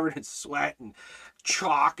covered in sweat and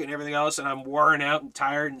chalk and everything else, and I'm worn out and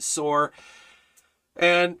tired and sore.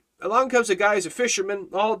 And along comes a guy who's a fisherman,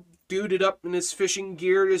 all duded up in his fishing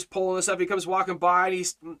gear, just pulling us up. He comes walking by,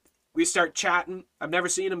 and we start chatting. I've never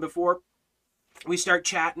seen him before. We start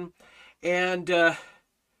chatting. And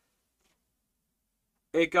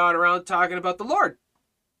it got around talking about the Lord.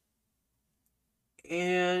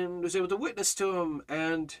 And was able to witness to him.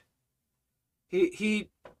 And he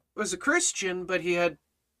was a Christian, but he had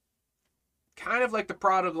kind of like the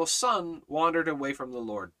prodigal son wandered away from the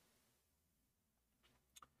Lord.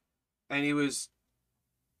 And he was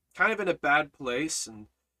kind of in a bad place, and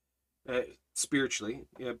spiritually,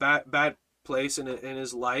 bad place in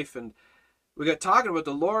his life. And we got talking about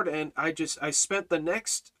the Lord, and I spent the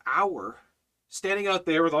next hour standing out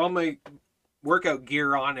there with all my workout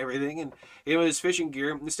gear on, everything, and his fishing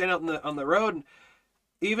gear, and standing out on the road. And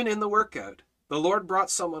even in the workout, the Lord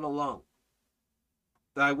brought someone along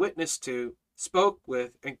that I witnessed to, spoke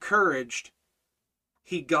with, encouraged.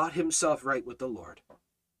 He got himself right with the Lord.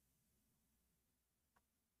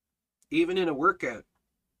 Even in a workout,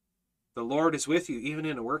 the Lord is with you. Even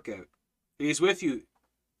in a workout, He's with you.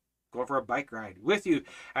 Going for a bike ride, with you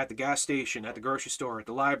at the gas station, at the grocery store, at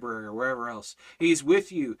the library, or wherever else. He's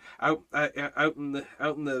with you out in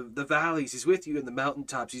the valleys. He's with you in the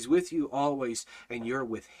mountaintops. He's with you always, and you're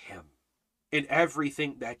with Him in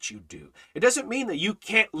everything that you do. It doesn't mean that you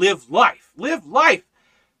can't live life. Live life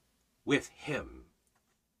with Him.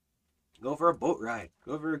 Go for a boat ride.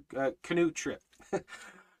 Go for a canoe trip.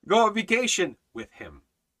 Go on vacation with Him.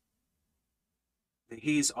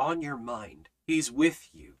 He's on your mind. He's with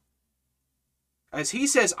you. As He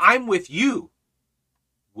says, I'm with you,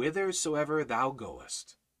 whithersoever thou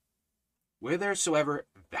goest. Whithersoever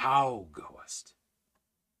thou goest.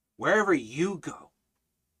 Wherever you go,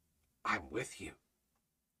 I'm with you.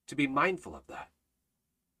 To be mindful of that,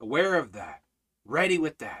 aware of that, ready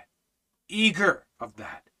with that, eager of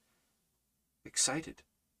that. excited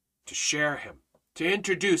to share him, to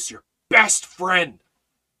introduce your best friend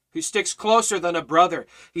who sticks closer than a brother.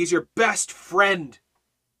 He's your best friend.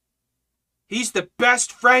 He's the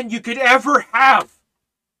best friend you could ever have.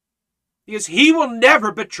 Because he will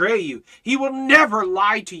never betray you. He will never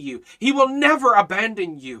lie to you. He will never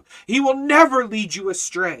abandon you. He will never lead you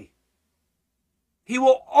astray. He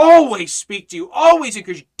will always speak to you, always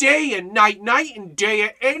encourage you, day and night and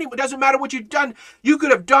day. It doesn't matter what you've done. You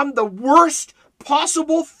could have done the worst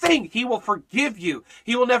possible thing. He will forgive you.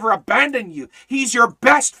 He will never abandon you. He's your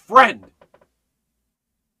best friend.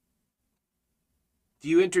 Do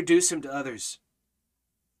you introduce him to others?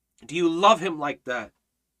 Do you love him like that?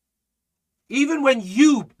 Even when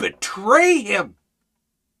you betray him,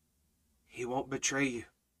 he won't betray you.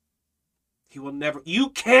 He will never. You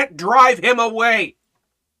can't drive him away.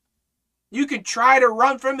 You can try to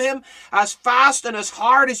run from him as fast and as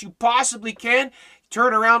hard as you possibly can.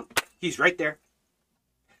 Turn around. He's right there.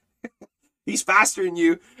 He's faster than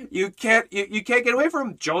you. You can't get away from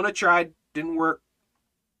him. Jonah tried. Didn't work.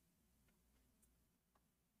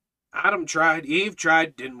 Adam tried. Eve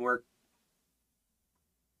tried. Didn't work.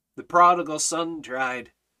 The prodigal son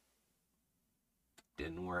tried.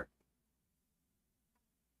 Didn't work.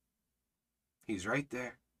 He's right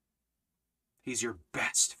there. He's your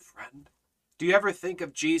best friend. Do you ever think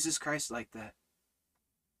of Jesus Christ like that?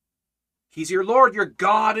 He's your Lord, your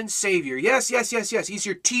God and Savior. Yes. He's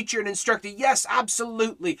your teacher and instructor. Yes,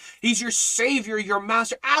 absolutely. He's your Savior, your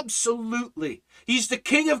Master. Absolutely. He's the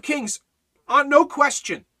King of Kings. No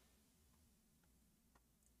question.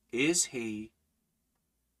 Is he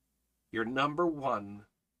your number one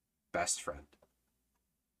best friend?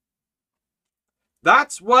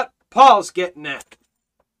 That's what Paul's getting at.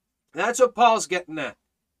 That's what Paul's getting at.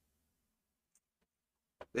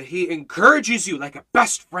 That he encourages you like a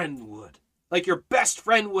best friend would. Like your best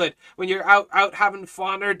friend would when you're out having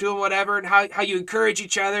fun or doing whatever, and how you encourage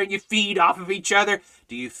each other and you feed off of each other.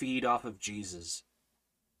 Do you feed off of Jesus?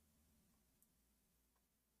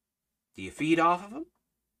 Do you feed off of him?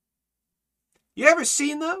 You ever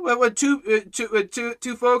seen that? When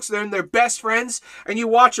two folks, they're in their best friends, and you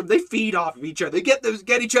watch them, they feed off of each other. They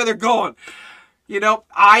get each other going. You know,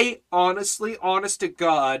 I honestly, honest to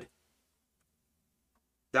God,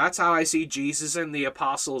 that's how I see Jesus and the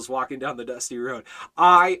apostles walking down the dusty road.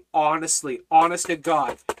 I honestly, honest to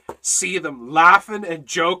God, see them laughing and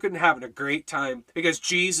joking, having a great time, because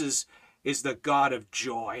Jesus is the God of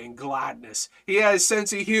joy and gladness. He has a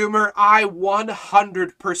sense of humor. I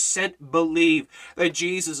 100% believe that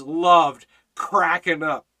Jesus loved cracking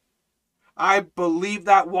up. I believe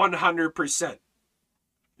that 100%.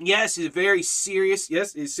 Yes, he's very serious.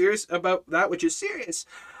 Yes, he's serious about that which is serious.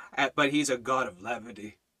 But he's a God of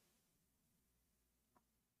levity.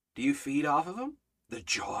 Do you feed off of him? The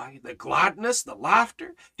joy, the gladness, the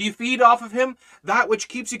laughter? Do you feed off of him that which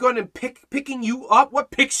keeps you going and picking you up?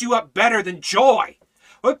 What picks you up better than joy?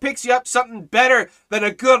 What picks you up something better than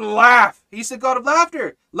a good laugh? He's the God of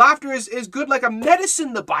laughter. Laughter is good like a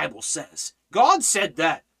medicine, the Bible says. God said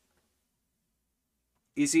that.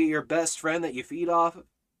 Is he your best friend that you feed off of?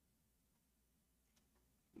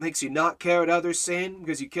 Makes you not care what others saying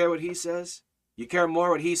because you care what he says? You care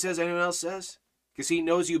more what he says than anyone else says? Because he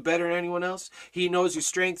knows you better than anyone else. He knows your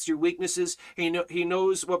strengths, your weaknesses. He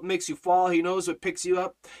knows what makes you fall. He knows what picks you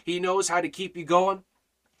up. He knows how to keep you going.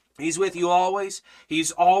 He's with you always.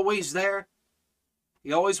 He's always there.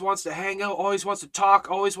 He always wants to hang out, always wants to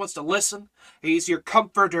talk, always wants to listen. He's your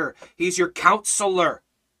comforter. He's your counselor.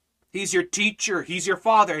 He's your teacher. He's your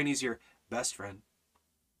father, and he's your best friend.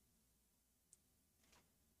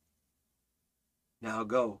 Now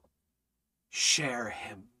go. Share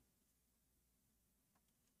him.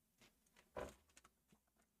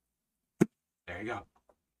 There you go.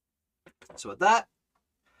 So with that,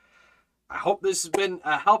 I hope this has been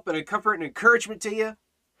a help and a comfort and encouragement to you.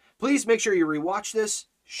 Please make sure you rewatch this,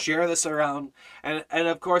 share this around, and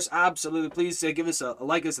of course, absolutely, please give us a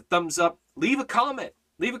like, us a thumbs up. Leave a comment.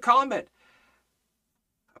 Leave a comment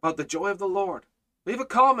about the joy of the Lord. Leave a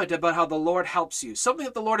comment about how the Lord helps you, something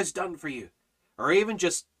that the Lord has done for you, or even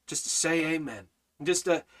just to say amen. Just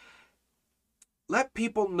to let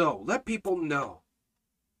people know. Let people know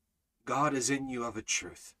God is in you of a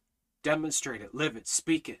truth. Demonstrate it, live it,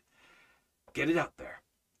 speak it. Get it out there.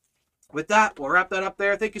 With that, we'll wrap that up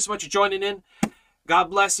there. Thank you so much for joining in. God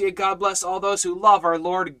bless you. God bless all those who love our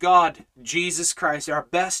Lord God, Jesus Christ, our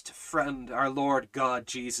best friend, our Lord God,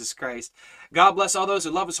 Jesus Christ. God bless all those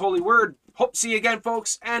who love his holy word. Hope to see you again,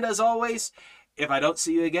 folks. And as always, if I don't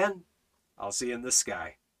see you again, I'll see you in the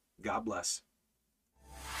sky. God bless.